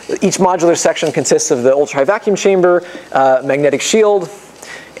here. Each modular section consists of the ultra-high vacuum chamber, magnetic shield,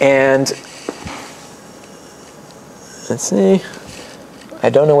 and let's see. I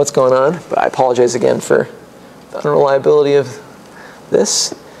don't know what's going on, but I apologize again for the unreliability of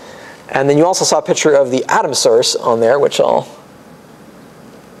this. And then you also saw a picture of the atom source on there, which I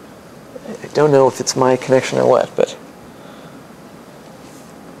don't know if it's my connection or what, but.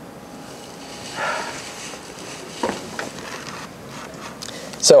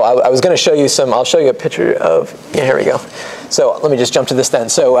 So I was going to show you I'll show you a picture of, yeah, here we go. So let me just jump to this then.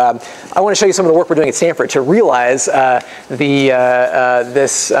 So I want to show you some of the work we're doing at Stanford to realize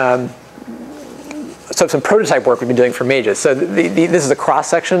some prototype work we've been doing for MAGES. So this is a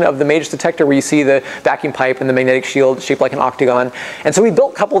cross-section of the MAGES detector where you see the vacuum pipe and the magnetic shield shaped like an octagon. And so we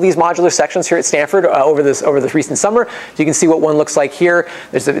built a couple of these modular sections here at Stanford over this recent summer. So you can see what one looks like here.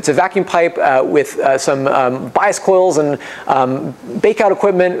 It's a vacuum pipe with some bias coils and bake-out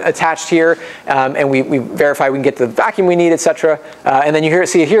equipment attached here. And we verify we can get the vacuum we need, et cetera. And then you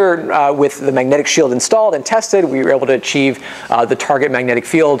see it here with the magnetic shield installed and tested. We were able to achieve the target magnetic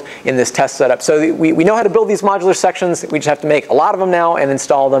field in this test setup. So we know how to build these modular sections. We just have to make a lot of them now and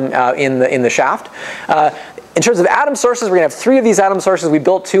install them in the shaft. In terms of atom sources, we're going to have 3 of these atom sources. We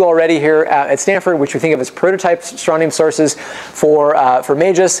built 2 already here at Stanford, which we think of as prototype strontium sources for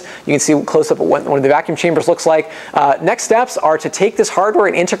MAGES. You can see close up what one of the vacuum chambers looks like. Next steps are to take this hardware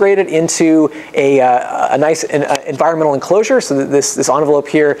and integrate it into a nice environmental enclosure. So that this envelope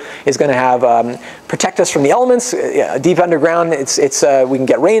here is going to have protect us from the elements. Deep underground, we can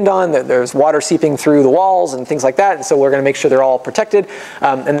get rained on. There's water seeping through the walls and things like that. And so we're going to make sure they're all protected.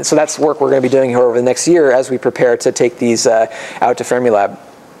 And so that's work we're going to be doing here over the next year as we prepare to take these out to Fermilab.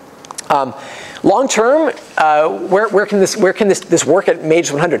 Long term, where can this work at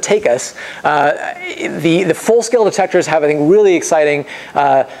MAGES 100 take us? The full scale detectors have, I think, really exciting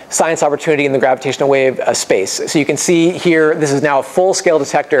science opportunity in the gravitational wave space. So you can see here, this is now a full scale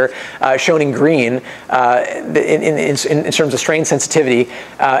detector shown in green in terms of strain sensitivity,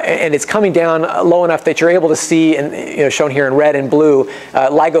 and it's coming down low enough that you're able to see, and shown here in red and blue,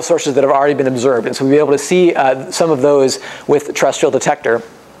 LIGO sources that have already been observed, and so we'll be able to see some of those with the terrestrial detector.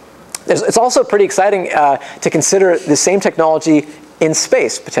 It's also pretty exciting to consider the same technology in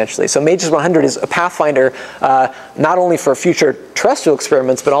space, potentially. So MAGES 100 is a pathfinder not only for future terrestrial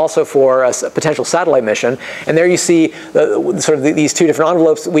experiments, but also for a potential satellite mission. And there you see these 2 different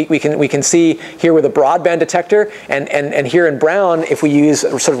envelopes. We can see here with a broadband detector, and here in brown, if we use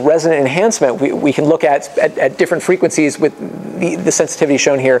sort of resonant enhancement, we can look at different frequencies with the sensitivity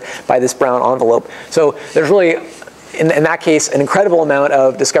shown here by this brown envelope. So there's really, in that case, an incredible amount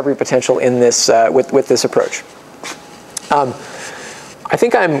of discovery potential in this with this approach. I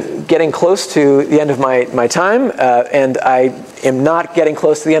think I'm getting close to the end of my time, and I am not getting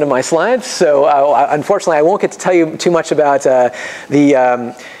close to the end of my slides. So unfortunately, I won't get to tell you too much about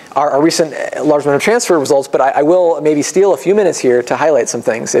our recent large matter transfer results, but I will maybe steal a few minutes here to highlight some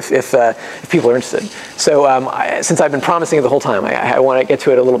things if people are interested. So since I've been promising it the whole time, I want to get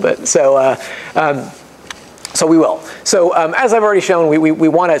to it a little bit. So we will. So as I've already shown, we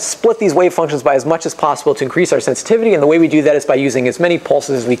want to split these wave functions by as much as possible to increase our sensitivity, and the way we do that is by using as many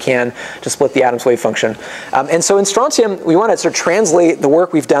pulses as we can to split the atom's wave function. And so in strontium, we want to sort of translate the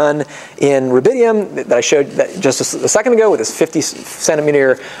work we've done in rubidium that I showed just a second ago with this 50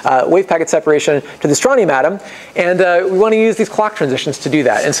 centimeter wave packet separation to the strontium atom, and we want to use these clock transitions to do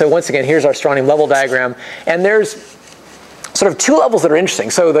that. And so once again, here's our strontium level diagram, and there's sort of 2 levels that are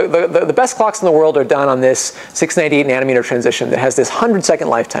interesting. So the best clocks in the world are done on this 698 nanometer transition that has this 100-second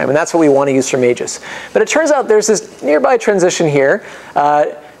lifetime, and that's what we want to use for MAGES. But it turns out there's this nearby transition here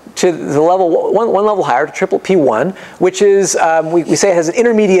to the level one level higher, to triple P1, which is we say it has an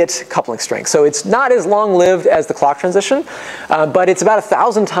intermediate coupling strength. So it's not as long-lived as the clock transition, but it's about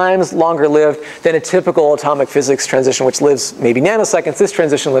 1,000 times longer-lived than a typical atomic physics transition, which lives maybe nanoseconds. This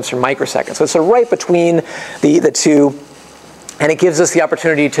transition lives for microseconds. So it's sort of right between the 2. And it gives us the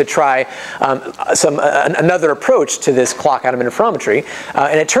opportunity to try another approach to this clock atom interferometry.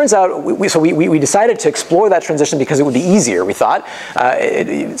 And it turns out, we decided to explore that transition because it would be easier, we thought.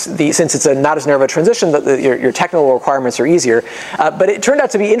 Since it's not as narrow a transition, your technical requirements are easier. But it turned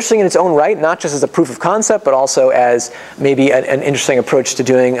out to be interesting in its own right, not just as a proof of concept, but also as maybe an interesting approach to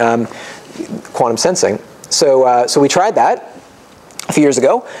doing quantum sensing. So we tried that. a few years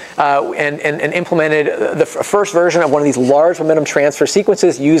ago, and implemented the first version of one of these large momentum transfer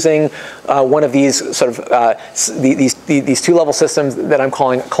sequences using one of these sort of these two-level systems that I'm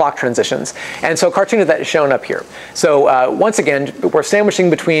calling clock transitions. And so a cartoon of that is shown up here. So once again, we're sandwiching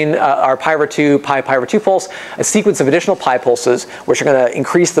between our pi over 2, pi over 2 pulse, a sequence of additional pi pulses, which are going to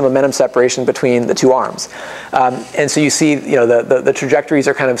increase the momentum separation between the two arms. And so you see, the trajectories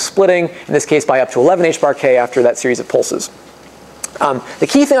are kind of splitting, in this case by up to 11 h bar k after that series of pulses. The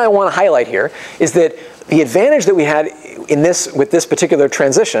key thing I want to highlight here is that the advantage that we had with this particular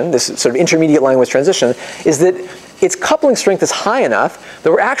transition, this sort of intermediate line width transition, is that its coupling strength is high enough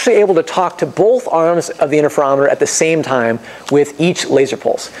that we're actually able to talk to both arms of the interferometer at the same time with each laser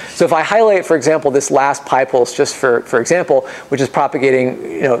pulse. So if I highlight, for example, this last pi pulse, just for example, which is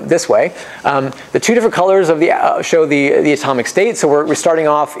propagating this way, the two different colors of the show the atomic state. So we're starting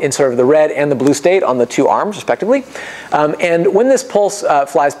off in sort of the red and the blue state on the two arms, respectively. And when this pulse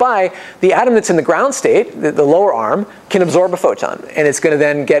flies by, the atom that's in the ground state, the lower arm, can absorb a photon, and it's going to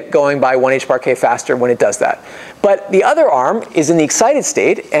then get going by 1 h bar k faster when it does that. But the other arm is in the excited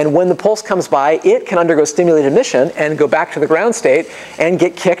state, and when the pulse comes by, it can undergo stimulated emission and go back to the ground state and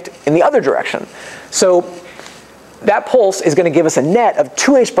get kicked in the other direction. So that pulse is going to give us a net of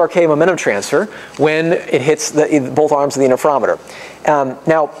 2 h bar k momentum transfer when it hits both arms of the interferometer.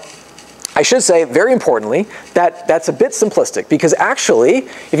 Now, I should say, very importantly, that that's a bit simplistic, because actually,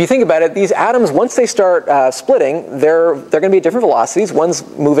 if you think about it, these atoms, once they start splitting, they're going to be at different velocities. One's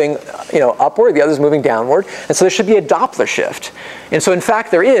moving upward, the other's moving downward, and so there should be a Doppler shift. And so in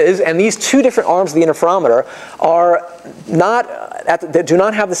fact there is, and these two different arms of the interferometer are they do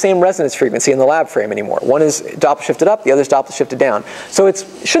not have the same resonance frequency in the lab frame anymore. One is Doppler shifted up, the other's Doppler shifted down. So it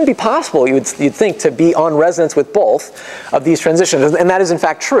shouldn't be possible, you'd think, to be on resonance with both of these transitions, and that is in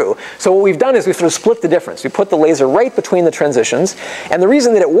fact true. So what we've done is we've sort of split the difference. We put the laser right between the transitions, and the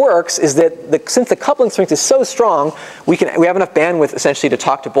reason that it works is that since the coupling strength is so strong, we have enough bandwidth essentially to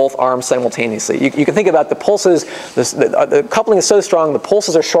talk to both arms simultaneously. You can think about the pulses, the coupling is so strong, the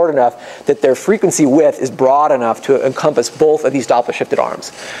pulses are short enough that their frequency width is broad enough to encompass both of these Doppler shifted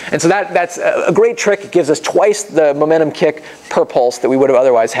arms. And so that's a great trick. It gives us twice the momentum kick per pulse that we would have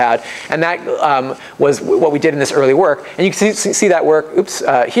otherwise had, and that was what we did in this early work. And you can see that work.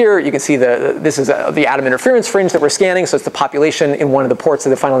 Here you can see this is the atom interference fringe that we're scanning, so it's the population in one of the ports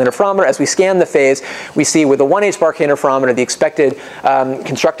of the final interferometer. As we scan the phase, we see with a 1 h bar k interferometer the expected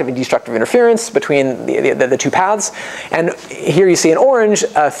constructive and destructive interference between the two paths. And here you see in orange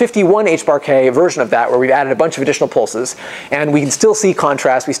a 51 h bar k version of that, where we've added a bunch of additional pulses. And we can still see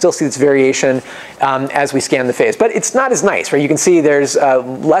contrast, we still see this variation as we scan the phase. But it's not as nice, right? You can see there's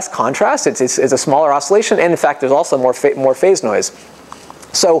less contrast, it's a smaller oscillation, and in fact there's also more phase noise.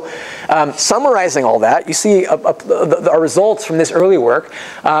 So summarizing all that, you see our results from this early work.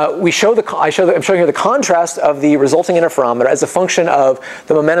 I'm showing here the contrast of the resulting interferometer as a function of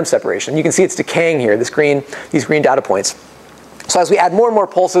the momentum separation. You can see it's decaying here, these green data points. So as we add more and more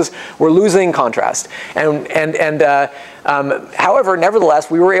pulses, we're losing contrast. However, nevertheless,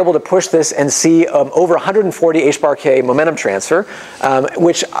 we were able to push this and see over 140 h bar k momentum transfer,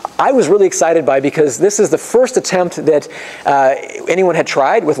 which I was really excited by, because this is the first attempt that anyone had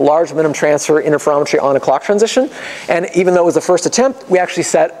tried with large momentum transfer interferometry on a clock transition. And even though it was the first attempt, we actually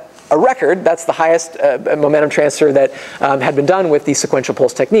set a record. That's the highest momentum transfer that had been done with the sequential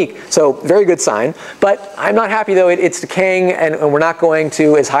pulse technique. So very good sign. But I'm not happy, though. It's decaying, and we're not going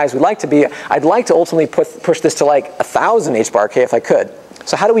to as high as we'd like to be. I'd like to ultimately push this to like 1,000 h bar k if I could.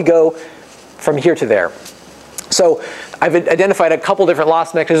 So how do we go from here to there? So I've identified a couple different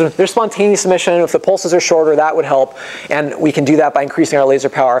loss mechanisms. There's spontaneous emission. If the pulses are shorter, that would help, and we can do that by increasing our laser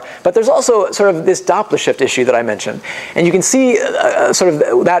power. But there's also sort of this Doppler shift issue that I mentioned, and you can see sort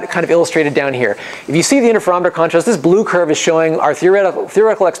of that kind of illustrated down here. If you see the interferometer contrast, this blue curve is showing our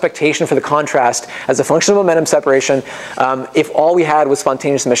theoretical expectation for the contrast as a function of momentum separation if all we had was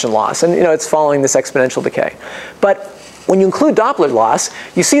spontaneous emission loss, and it's following this exponential decay. But when you include Doppler loss,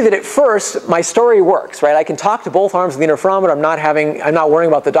 you see that at first my story works, right? I can talk to both arms of the interferometer. I'm not worrying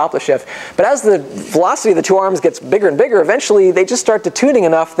about the Doppler shift. But as the velocity of the two arms gets bigger and bigger, eventually they just start detooning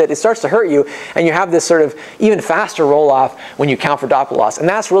enough that it starts to hurt you, and you have this sort of even faster roll-off when you count for Doppler loss. And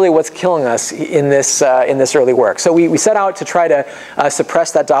that's really what's killing us in this early work. So we set out to try to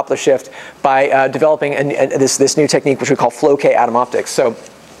suppress that Doppler shift by developing this new technique, which we call Floquet atom optics. So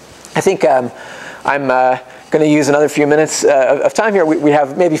I think I'm going to use another few minutes of time here. We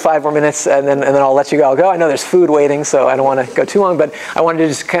have maybe 5 more minutes, and then I'll let you all go. I know there's food waiting, so I don't want to go too long, but I wanted to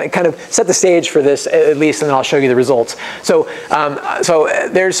just kind of set the stage for this at least, and then I'll show you the results. So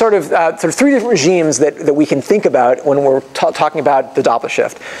there's sort of 3 different regimes that we can think about when we're talking about the Doppler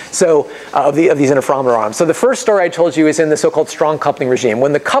shift. So of these interferometer arms. So the first story I told you is in the so-called strong coupling regime,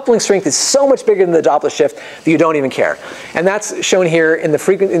 when the coupling strength is so much bigger than the Doppler shift that you don't even care. And that's shown here in the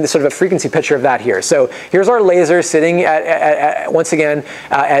sort of a frequency picture of that here. So here's our laser sitting once again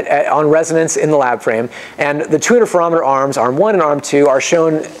on resonance in the lab frame, and the 2 interferometer arms, arm 1 and arm 2, are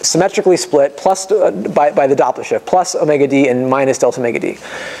shown symmetrically split plus by the Doppler shift, plus omega d and minus delta omega d.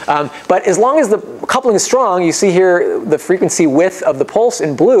 But as long as the coupling is strong, you see here the frequency width of the pulse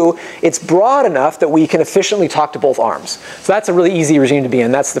in blue, it's broad enough that we can efficiently talk to both arms. So that's a really easy regime to be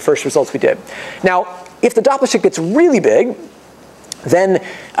in. That's the first results we did. Now, if the Doppler shift gets really big, then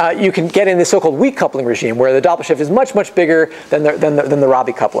you can get in this so-called weak coupling regime, where the Doppler shift is much, much bigger than the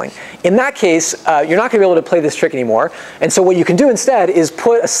Rabi coupling. In that case, you're not going to be able to play this trick anymore. And so what you can do instead is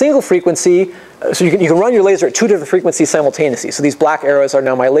put a single frequency. So you can run your laser at 2 different frequencies simultaneously. So these black arrows are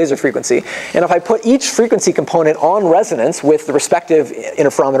now my laser frequency. And if I put each frequency component on resonance with the respective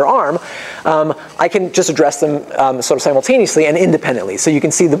interferometer arm, I can just address them sort of simultaneously and independently. So you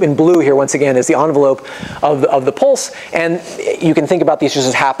can see in blue here, once again, is the envelope of the pulse. And you can think about these just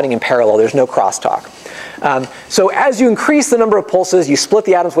as happening in parallel. There's no crosstalk. So as you increase the number of pulses, you split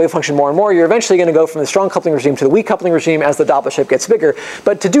the atom's wave function more and more, you're eventually going to go from the strong coupling regime to the weak coupling regime as the Doppler shift gets bigger.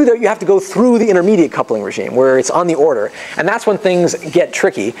 But to do that, you have to go through the intermediate coupling regime, where it's on the order. And that's when things get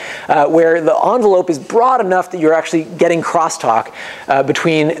tricky, where the envelope is broad enough that you're actually getting crosstalk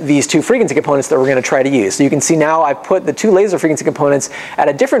between these 2 frequency components that we're going to try to use. So you can see now I've put the 2 laser frequency components at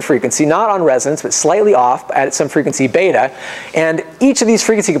a different frequency, not on resonance, but slightly off at some frequency beta. And each of these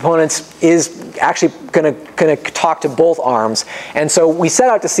frequency components is actually going to talk to both arms. And so we set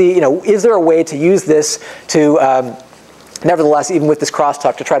out to see, is there a way to use this to nevertheless, even with this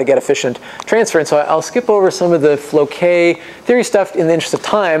crosstalk, to try to get efficient transfer. And so I'll skip over some of the Floquet theory stuff in the interest of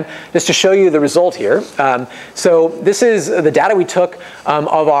time, just to show you the result here. So this is the data we took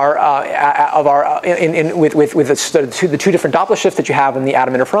with the 2 different Doppler shifts that you have in the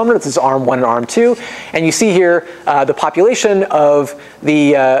atom interferometer. This is arm 1 and arm 2, and you see here the population of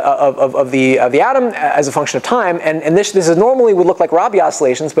the atom as a function of time. And this is normally would look like Rabi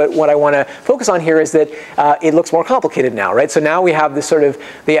oscillations, but what I want to focus on here is that it looks more complicated now. Right? So now we have this sort of,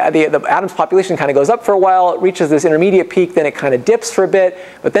 the atom's population kind of goes up for a while, it reaches this intermediate peak, then it kind of dips for a bit,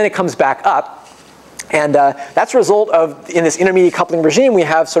 but then it comes back up. And that's a result of, in this intermediate coupling regime, we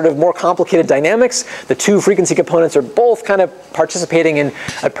have sort of more complicated dynamics. The 2 frequency components are both kind of participating in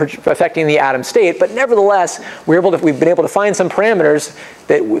affecting the atom state, but nevertheless, we've been able to find some parameters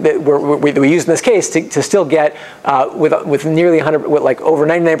that we use in this case to still get with nearly 100, like over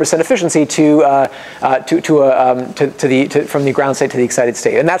 99% efficiency from the ground state to the excited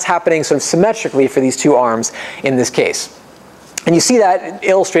state, and that's happening sort of symmetrically for these 2 arms in this case. And you see that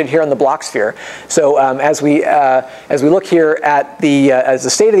illustrated here on the Bloch sphere. So as we look here at the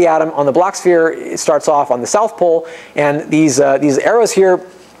state of the atom on the Bloch sphere, it starts off on the south pole, and these arrows here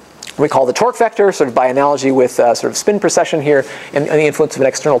we call the torque vector, sort of by analogy with sort of spin precession here and the influence of an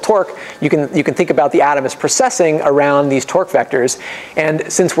external torque. You can think about the atom as precessing around these torque vectors.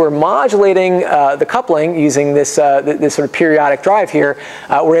 And since we're modulating the coupling using this sort of periodic drive here,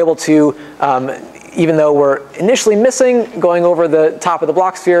 we're able to even though we're initially missing going over the top of the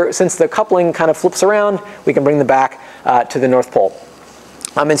Bloch sphere, since the coupling kind of flips around, we can bring them back to the North Pole.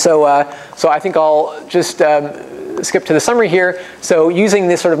 And so I think I'll just skip to the summary here. So using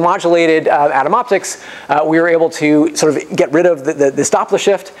this sort of modulated atom optics, we were able to sort of get rid of this Doppler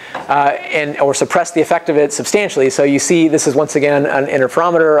shift or suppress the effect of it substantially. So you see this is once again an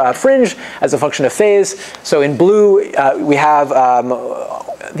interferometer fringe as a function of phase. So in blue we have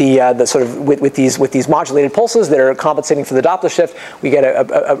the sort of with these modulated pulses that are compensating for the Doppler shift, we get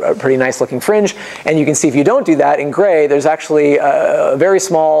a pretty nice looking fringe. And you can see if you don't do that in gray, there's actually a very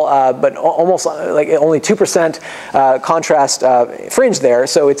small but almost like only 2% contrast fringe there.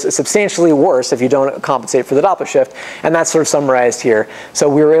 So it's substantially worse if you don't compensate for the Doppler shift. And that's sort of summarized here. So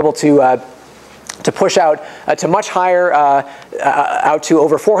we were able to push out to much higher, out to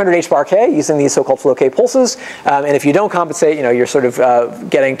over 400 h-bar-K using these so-called Floquet pulses. And if you don't compensate, you're sort of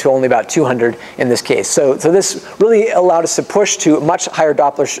getting to only about 200 in this case. So this really allowed us to push to much higher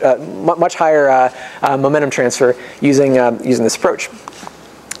Doppler, much higher momentum transfer using this approach.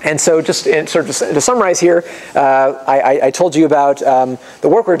 And so just sort of to summarize here, I told you about the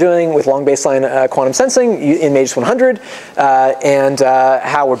work we're doing with long baseline quantum sensing in MAGES 100 and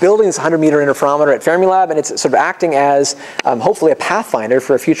how we're building this 100-meter interferometer at Fermilab, and it's sort of acting as hopefully a pathfinder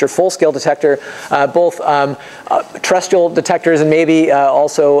for a future full-scale detector, both terrestrial detectors and maybe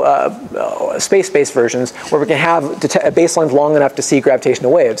also space-based versions where we can have baselines long enough to see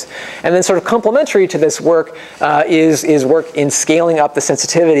gravitational waves. And then sort of complementary to this work is work in scaling up the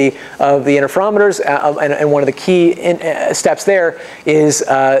sensitivity of the interferometers, and one of the key steps there is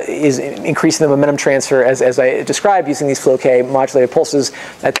increasing the momentum transfer, as I described, using these Floquet modulated pulses.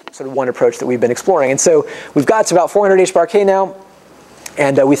 That's sort of one approach that we've been exploring. And so we've got to about 400 h/k now.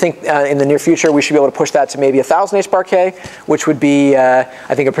 And we think in the near future we should be able to push that to maybe 1,000 h/k, which would be,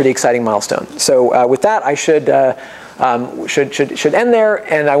 I think, a pretty exciting milestone. So with that, I should end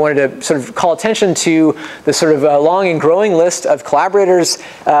there, and I wanted to sort of call attention to the sort of long and growing list of collaborators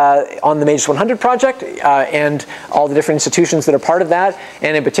on the MAGES 100 project and all the different institutions that are part of that,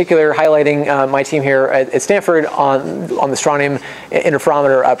 and in particular highlighting my team here at Stanford on the Strontium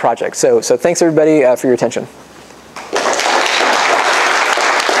interferometer project. So thanks everybody for your attention.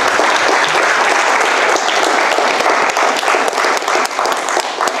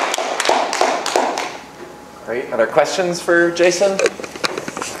 Great. Other questions for Jason?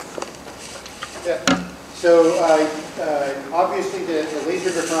 Yeah. So obviously the laser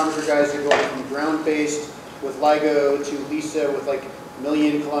interferometer guys are going from ground-based with LIGO to LISA with like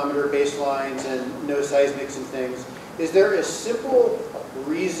 1,000,000-kilometer baselines and no seismics and things. Is there a simple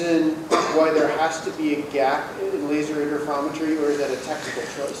reason why there has to be a gap in laser interferometry, or is that a technical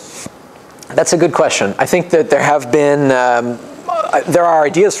choice? That's a good question. I think that there have been there are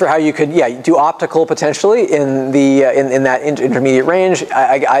ideas for how you could, do optical potentially in the in that intermediate range.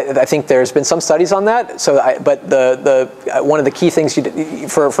 I think there's been some studies on that. So, but one of the key things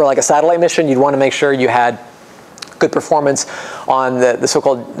for like a satellite mission, you'd want to make sure you had good performance on the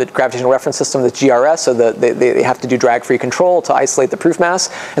so-called gravitational reference system, the GRS. So they have to do drag-free control to isolate the proof mass,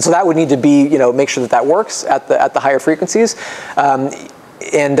 and so that would need to be, make sure that works at the higher frequencies.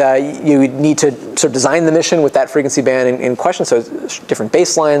 And you would need to sort of design the mission with that frequency band in question. So different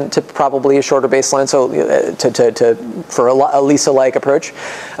baseline to probably a shorter baseline. So for a LISA-like approach.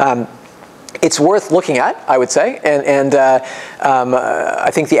 It's worth looking at, I would say, and I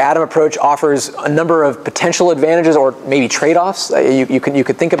think the atom approach offers a number of potential advantages or maybe trade-offs you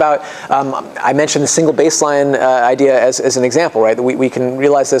could think about. I mentioned the single baseline idea as an example, right? We can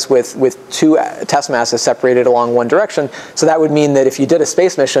realize this with two test masses separated along one direction. So that would mean that if you did a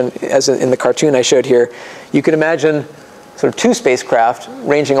space mission, as in the cartoon I showed here, you could imagine sort of two spacecraft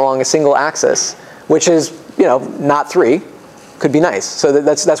ranging along a single axis, which is not three. Could be nice. So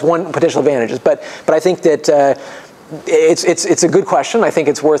that's one potential advantage. But I think that it's a good question. I think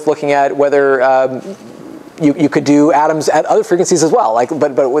it's worth looking at whether you could do atoms at other frequencies as well.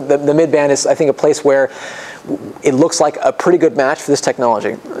 But with the midband is, I think, a place where it looks like a pretty good match for this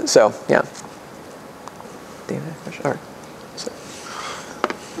technology. So yeah. David, all right.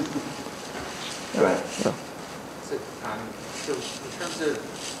 Go ahead. So in terms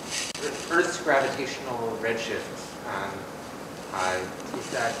of Earth's gravitational redshift. Is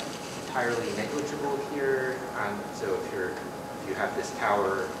that entirely negligible here? So if you have this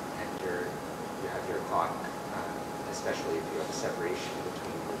tower and you have your clock, especially if you have a separation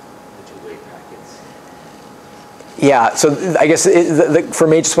between the two wave packets. Yeah. So I guess for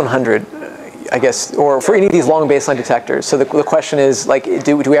MAGES 100, I guess, or for any of these long baseline detectors. So the question is, like,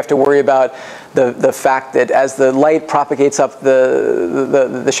 do we have to worry about the fact that as the light propagates up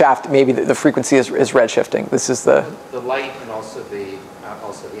the shaft, maybe the frequency is redshifting? This is the light and also the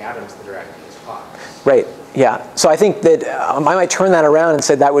atoms that are acting as clocks. Right. Yeah. So I think that I might turn that around and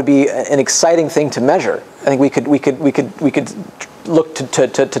say that would be an exciting thing to measure. I think we could look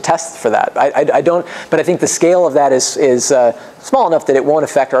to test for that. I don't, but I think the scale of that is small enough that it won't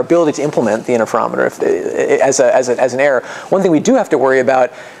affect our ability to implement the interferometer as an error. One thing we do have to worry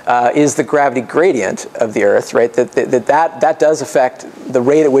about is the gravity gradient of the Earth, right? That does affect the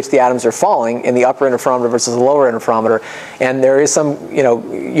rate at which the atoms are falling in the upper interferometer versus the lower interferometer, and there is some,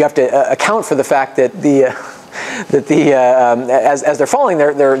 you have to account for the fact that as they're falling,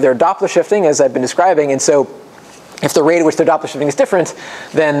 they're Doppler shifting, as I've been describing, and so if the rate at which they're Doppler shifting is different,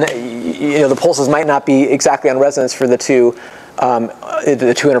 then the pulses might not be exactly on resonance for the two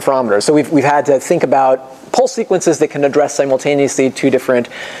interferometers. So we've had to think about pulse sequences that can address simultaneously two different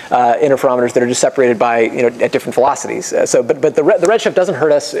interferometers that are just separated by at different velocities. But the redshift doesn't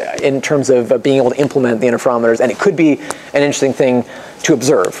hurt us in terms of being able to implement the interferometers, and it could be an interesting thing to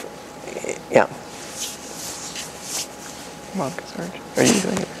observe. Yeah. Are you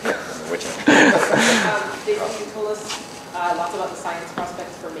doing it? Which Jason, you told us lots about the science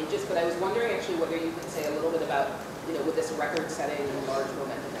prospects for MAGES, but I was wondering actually whether you could say a little bit about, with this record-setting large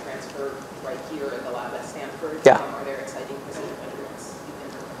momentum transfer right here in the lab at Stanford, yeah. Are there exciting precision measurements you can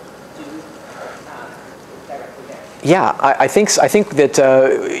do directly there? Yeah, I think that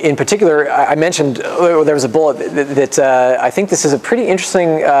in particular, I mentioned there was a bullet that I think this is a pretty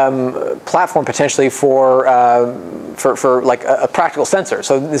interesting platform potentially for like a practical sensor.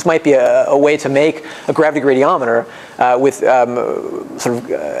 So this might be a way to make a gravity gradiometer which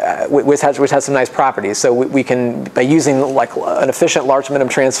has some nice properties. So we can, by using like an efficient large momentum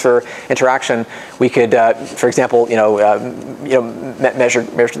transfer interaction, we could, for example, measure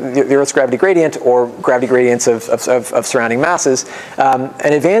the Earth's gravity gradient or gravity gradients of surrounding masses.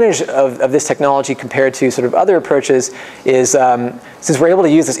 An advantage of this technology compared to sort of other approaches is since we're able to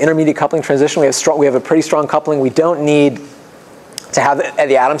use this intermediate coupling transition, we have a pretty strong coupling. We don't need to have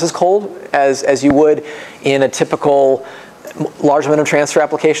the atoms as cold as you would in a typical large momentum transfer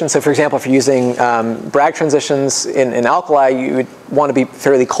application. So for example, if you're using Bragg transitions in alkali, you would want to be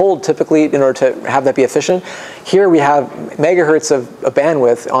fairly cold typically in order to have that be efficient. Here we have megahertz of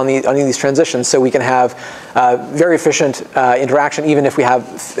bandwidth on these transitions, so we can have very efficient interaction even if we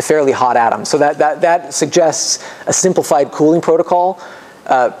have fairly hot atoms. So that suggests a simplified cooling protocol.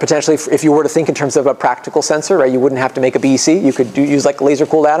 Potentially, if you were to think in terms of a practical sensor, right, you wouldn't have to make a BEC. You could use like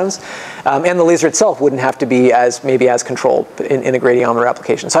laser-cooled atoms, and the laser itself wouldn't have to be maybe as controlled in a gradiometer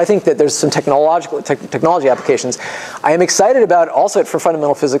application. So I think that there's some technology applications. I am excited about also for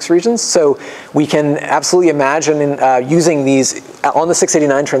fundamental physics regions. So we can absolutely imagine using these on the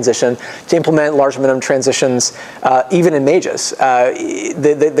 689 transition to implement large momentum transitions even in MAGES.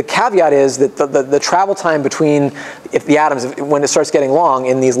 The caveat is that the travel time between the atoms, when it starts getting long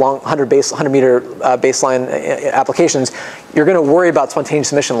in these long 100 meter baseline applications, you're going to worry about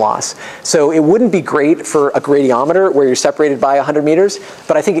spontaneous emission loss. So it wouldn't be great for a gradiometer where you're separated by 100 meters,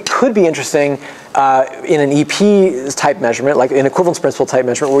 but I think it could be interesting in an EP type measurement, like an equivalence principle type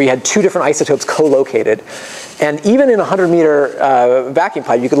measurement, where you had two different isotopes co-located. And even in a 100 meter vacuum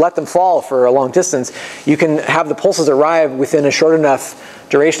pipe, you could let them fall for a long distance. You can have the pulses arrive within a short enough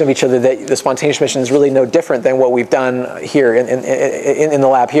duration of each other that the spontaneous emission is really no different than what we've done here in the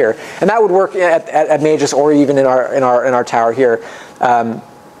lab here. And that would work at MAGES or even in our tower here.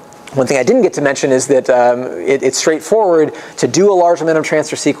 One thing I didn't get to mention is that it's straightforward to do a large momentum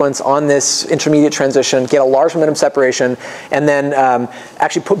transfer sequence on this intermediate transition, get a large momentum separation, and then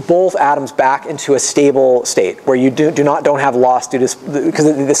actually put both atoms back into a stable state where you don't have loss due to,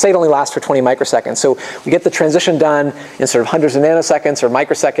 because the state only lasts for 20 microseconds. So we get the transition done in sort of hundreds of nanoseconds or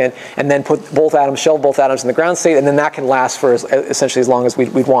microsecond, and then shelve both atoms in the ground state, and then that can last for essentially as long as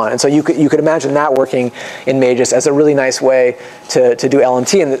we'd want. And so you could imagine that working in MAGES as a really nice way to do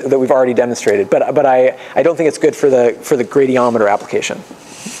LMT, and that we've already demonstrated, but I don't think it's good for the gradiometer application,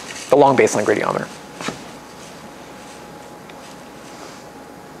 the long baseline gradiometer.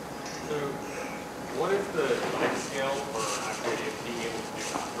 So, what is the time scale for actually being able to do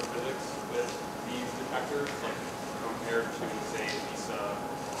astrophysics with these detectors, like compared to say LISA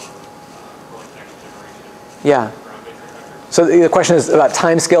or like next generation? Yeah. So the question is about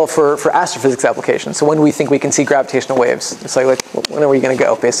time scale for astrophysics applications. So when do we think we can see gravitational waves? It's like when are we going to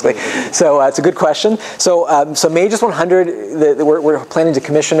go, basically? So it's a good question. So MAGES 100, we're planning to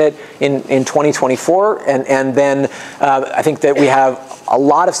commission it in 2024, and then I think that we have a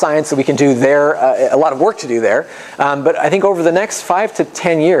lot of science that we can do there, a lot of work to do there. But I think over the next 5 to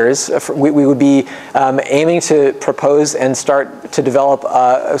 10 years, we would be aiming to propose and start to develop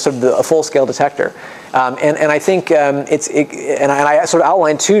sort of a full-scale detector. And I think and I sort of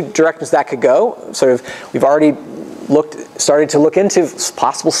outlined two directions that could go. Sort of, we've already started to look into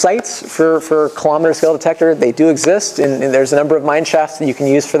possible sites for kilometer-scale detector. They do exist, and there's a number of mine shafts that you can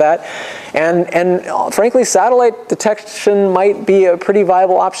use for that. And frankly, satellite detection might be a pretty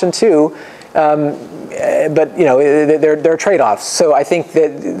viable option too. But there are trade-offs. So I think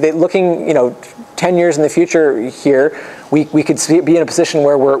that looking 10 years in the future here, we could be in a position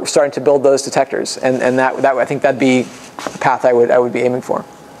where we're starting to build those detectors, and that I think that'd be the path I would be aiming for.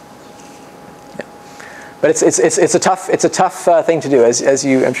 Yeah. But it's a tough thing to do, as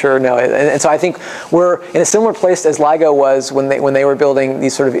you I'm sure know, and so I think we're in a similar place as LIGO was when they were building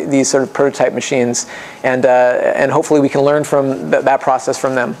these sort of prototype machines, and hopefully we can learn from that process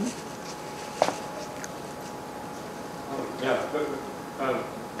from them.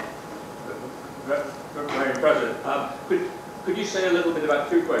 Very impressive. Could you say a little bit about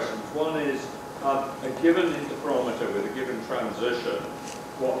two questions? One is, a given interferometer with a given transition,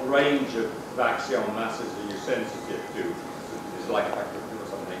 what range of axion masses are you sensitive to? is like a factor of 2 or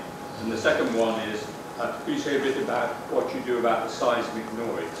something. And the second one is, could you say a bit about what you do about the seismic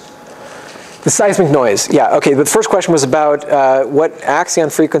noise? The seismic noise, yeah, okay. The first question was about what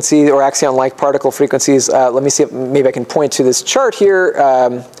axion frequency or axion-like particle frequencies. Let me see if maybe I can point to this chart here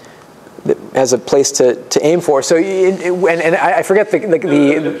as a place to aim for. So, and I forget the a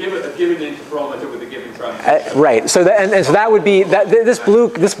given interferometer with a given transmission. Right. So and so that would be that this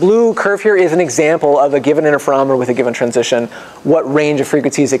blue curve here is an example of a given interferometer with a given transition, what range of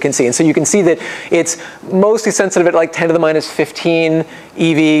frequencies it can see. And so you can see that it's mostly sensitive at like 10 to the minus 15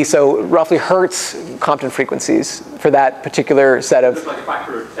 EV, so roughly Hertz Compton frequencies for that particular set of. It's like a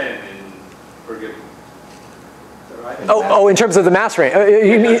factor of 10 per given. Oh, in terms of the mass range.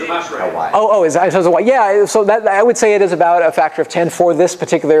 You mean the mass range. Oh, is that in terms of what? Yeah, so that I would say it is about a factor of 10 for this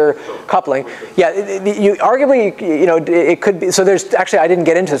particular coupling. Yeah, arguably, you know, it could be. So there's actually, I didn't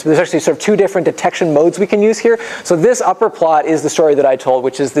get into this, but there's actually sort of two different detection modes we can use here. So this upper plot is the story that I told,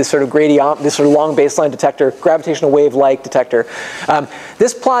 which is this sort of gradient, this sort of long baseline detector, gravitational wave-like detector.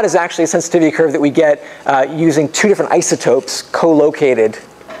 This plot is actually a sensitivity curve that we get using two different isotopes co-located.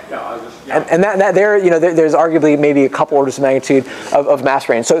 And that there, you know, there's arguably maybe a couple orders of magnitude of mass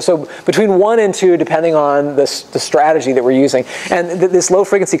range. So between 1 and 2, depending on the strategy that we're using. And this low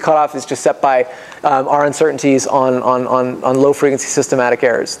frequency cutoff is just set by our uncertainties on low frequency systematic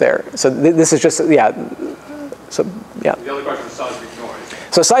errors there. So this is just, yeah. So, yeah. The other question is seismic noise.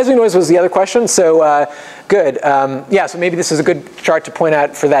 So seismic noise was the other question. So good. Yeah, so maybe this is a good chart to point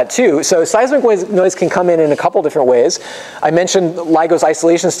out for that too. So seismic noise can come in a couple different ways. I mentioned LIGO's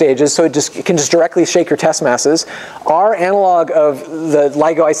isolation stages, so it can just directly shake your test masses. Our analog of the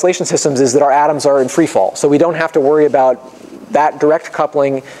LIGO isolation systems is that our atoms are in free fall. So we don't have to worry about that direct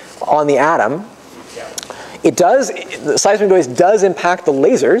coupling on the atom. It does, the seismic noise does impact the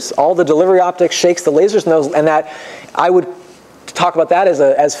lasers. All the delivery optics shakes the lasers, and that I would talk about that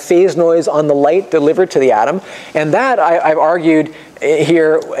as phase noise on the light delivered to the atom. And that, I've argued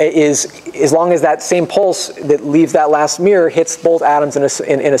here, is as long as that same pulse that leaves that last mirror hits both atoms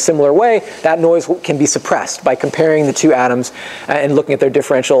in a similar way, that noise can be suppressed by comparing the two atoms and looking at their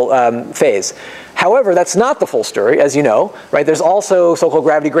differential phase. However, that's not the full story, as you know, right? There's also so-called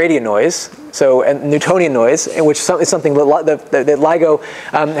gravity gradient noise, and Newtonian noise, which is something that LIGO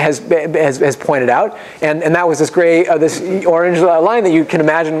has pointed out, and that was this gray, this orange line that you can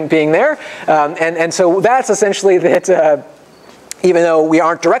imagine being there, and so that's essentially that. Even though we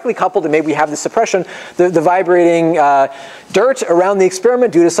aren't directly coupled and maybe we have this suppression, the vibrating dirt around the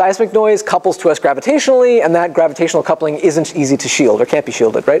experiment due to seismic noise couples to us gravitationally, and that gravitational coupling isn't easy to shield or can't be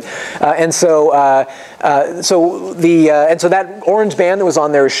shielded, right? And so that orange band that was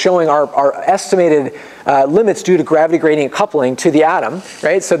on there is showing our estimated limits due to gravity gradient coupling to the atom,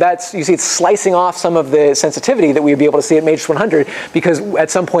 right? So that's, you see it's slicing off some of the sensitivity that we would be able to see at matrix 100, because at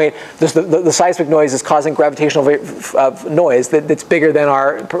some point the seismic noise is causing gravitational noise that's bigger than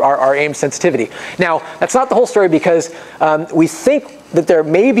our aimed sensitivity. Now, that's not the whole story, because we think that there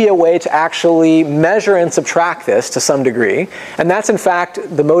may be a way to actually measure and subtract this to some degree, and that's in fact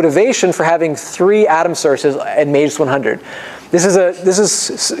the motivation for having 3 atom sources at matrix 100. This is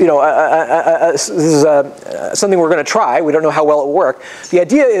something we're going to try. We don't know how well it will work. The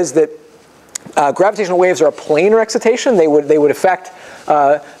idea is that gravitational waves are a planar excitation. They would affect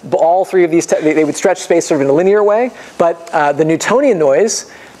all 3 of these. They would stretch space sort of in a linear way. But the Newtonian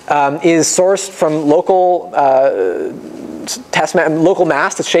noise is sourced from local local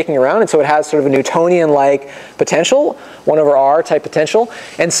mass that's shaking around, and so it has sort of a Newtonian-like potential, 1/r type potential.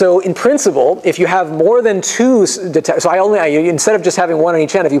 And so in principle, if you have more than 2 detectors, so instead of just having 1 on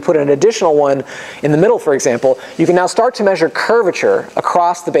each end, if you put an additional one in the middle, for example, you can now start to measure curvature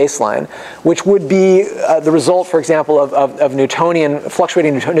across the baseline, which would be the result, for example, of Newtonian,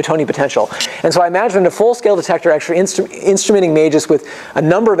 fluctuating Newtonian potential. And so I imagine a full-scale detector actually instrumenting MAGES with a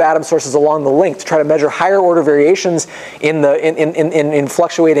number of atom sources along the link to try to measure higher order variations in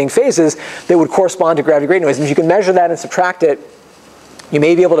fluctuating phases that would correspond to gravity gradient noise. And if you can measure that and subtract it, you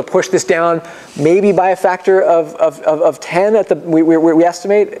may be able to push this down maybe by a factor of 10 at we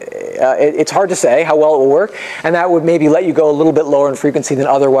estimate. It's hard to say how well it will work, and that would maybe let you go a little bit lower in frequency than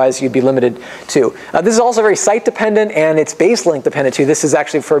otherwise you'd be limited to. This is also very site dependent, and it's base length dependent too. This is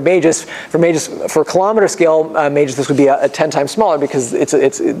actually for kilometer scale MAGES, this would be a 10 times smaller, because it's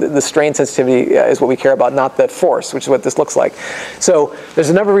the strain sensitivity is what we care about, not the force, which is what this looks like. So there's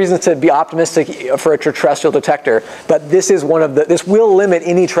a number of reasons to be optimistic for a terrestrial detector, but this is this will limit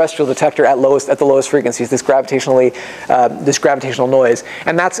any terrestrial detector at the lowest frequencies, this gravitational noise.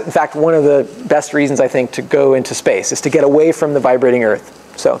 And that's in fact one of the best reasons, I think, to go into space, is to get away from the vibrating Earth.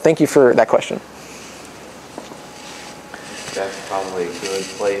 So thank you for that question. that's probably a good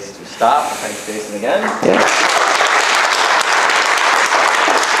place to stop. Thanks, Jason, again. Yeah.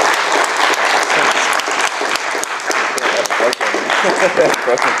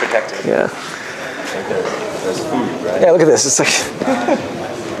 Broken detector. Yeah. There's food, right? Yeah, look at this. It's like.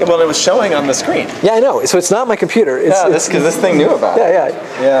 Yeah, well, it was showing on the screen. Yeah, I know. So it's not my computer. It's, yeah, because this thing knew about it. Yeah.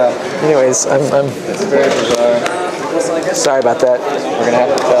 Yeah. Anyways, It's very bizarre. Sorry about that. We're gonna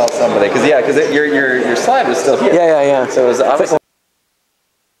have to tell somebody, because your slide was still here. Yeah. So it was obviously.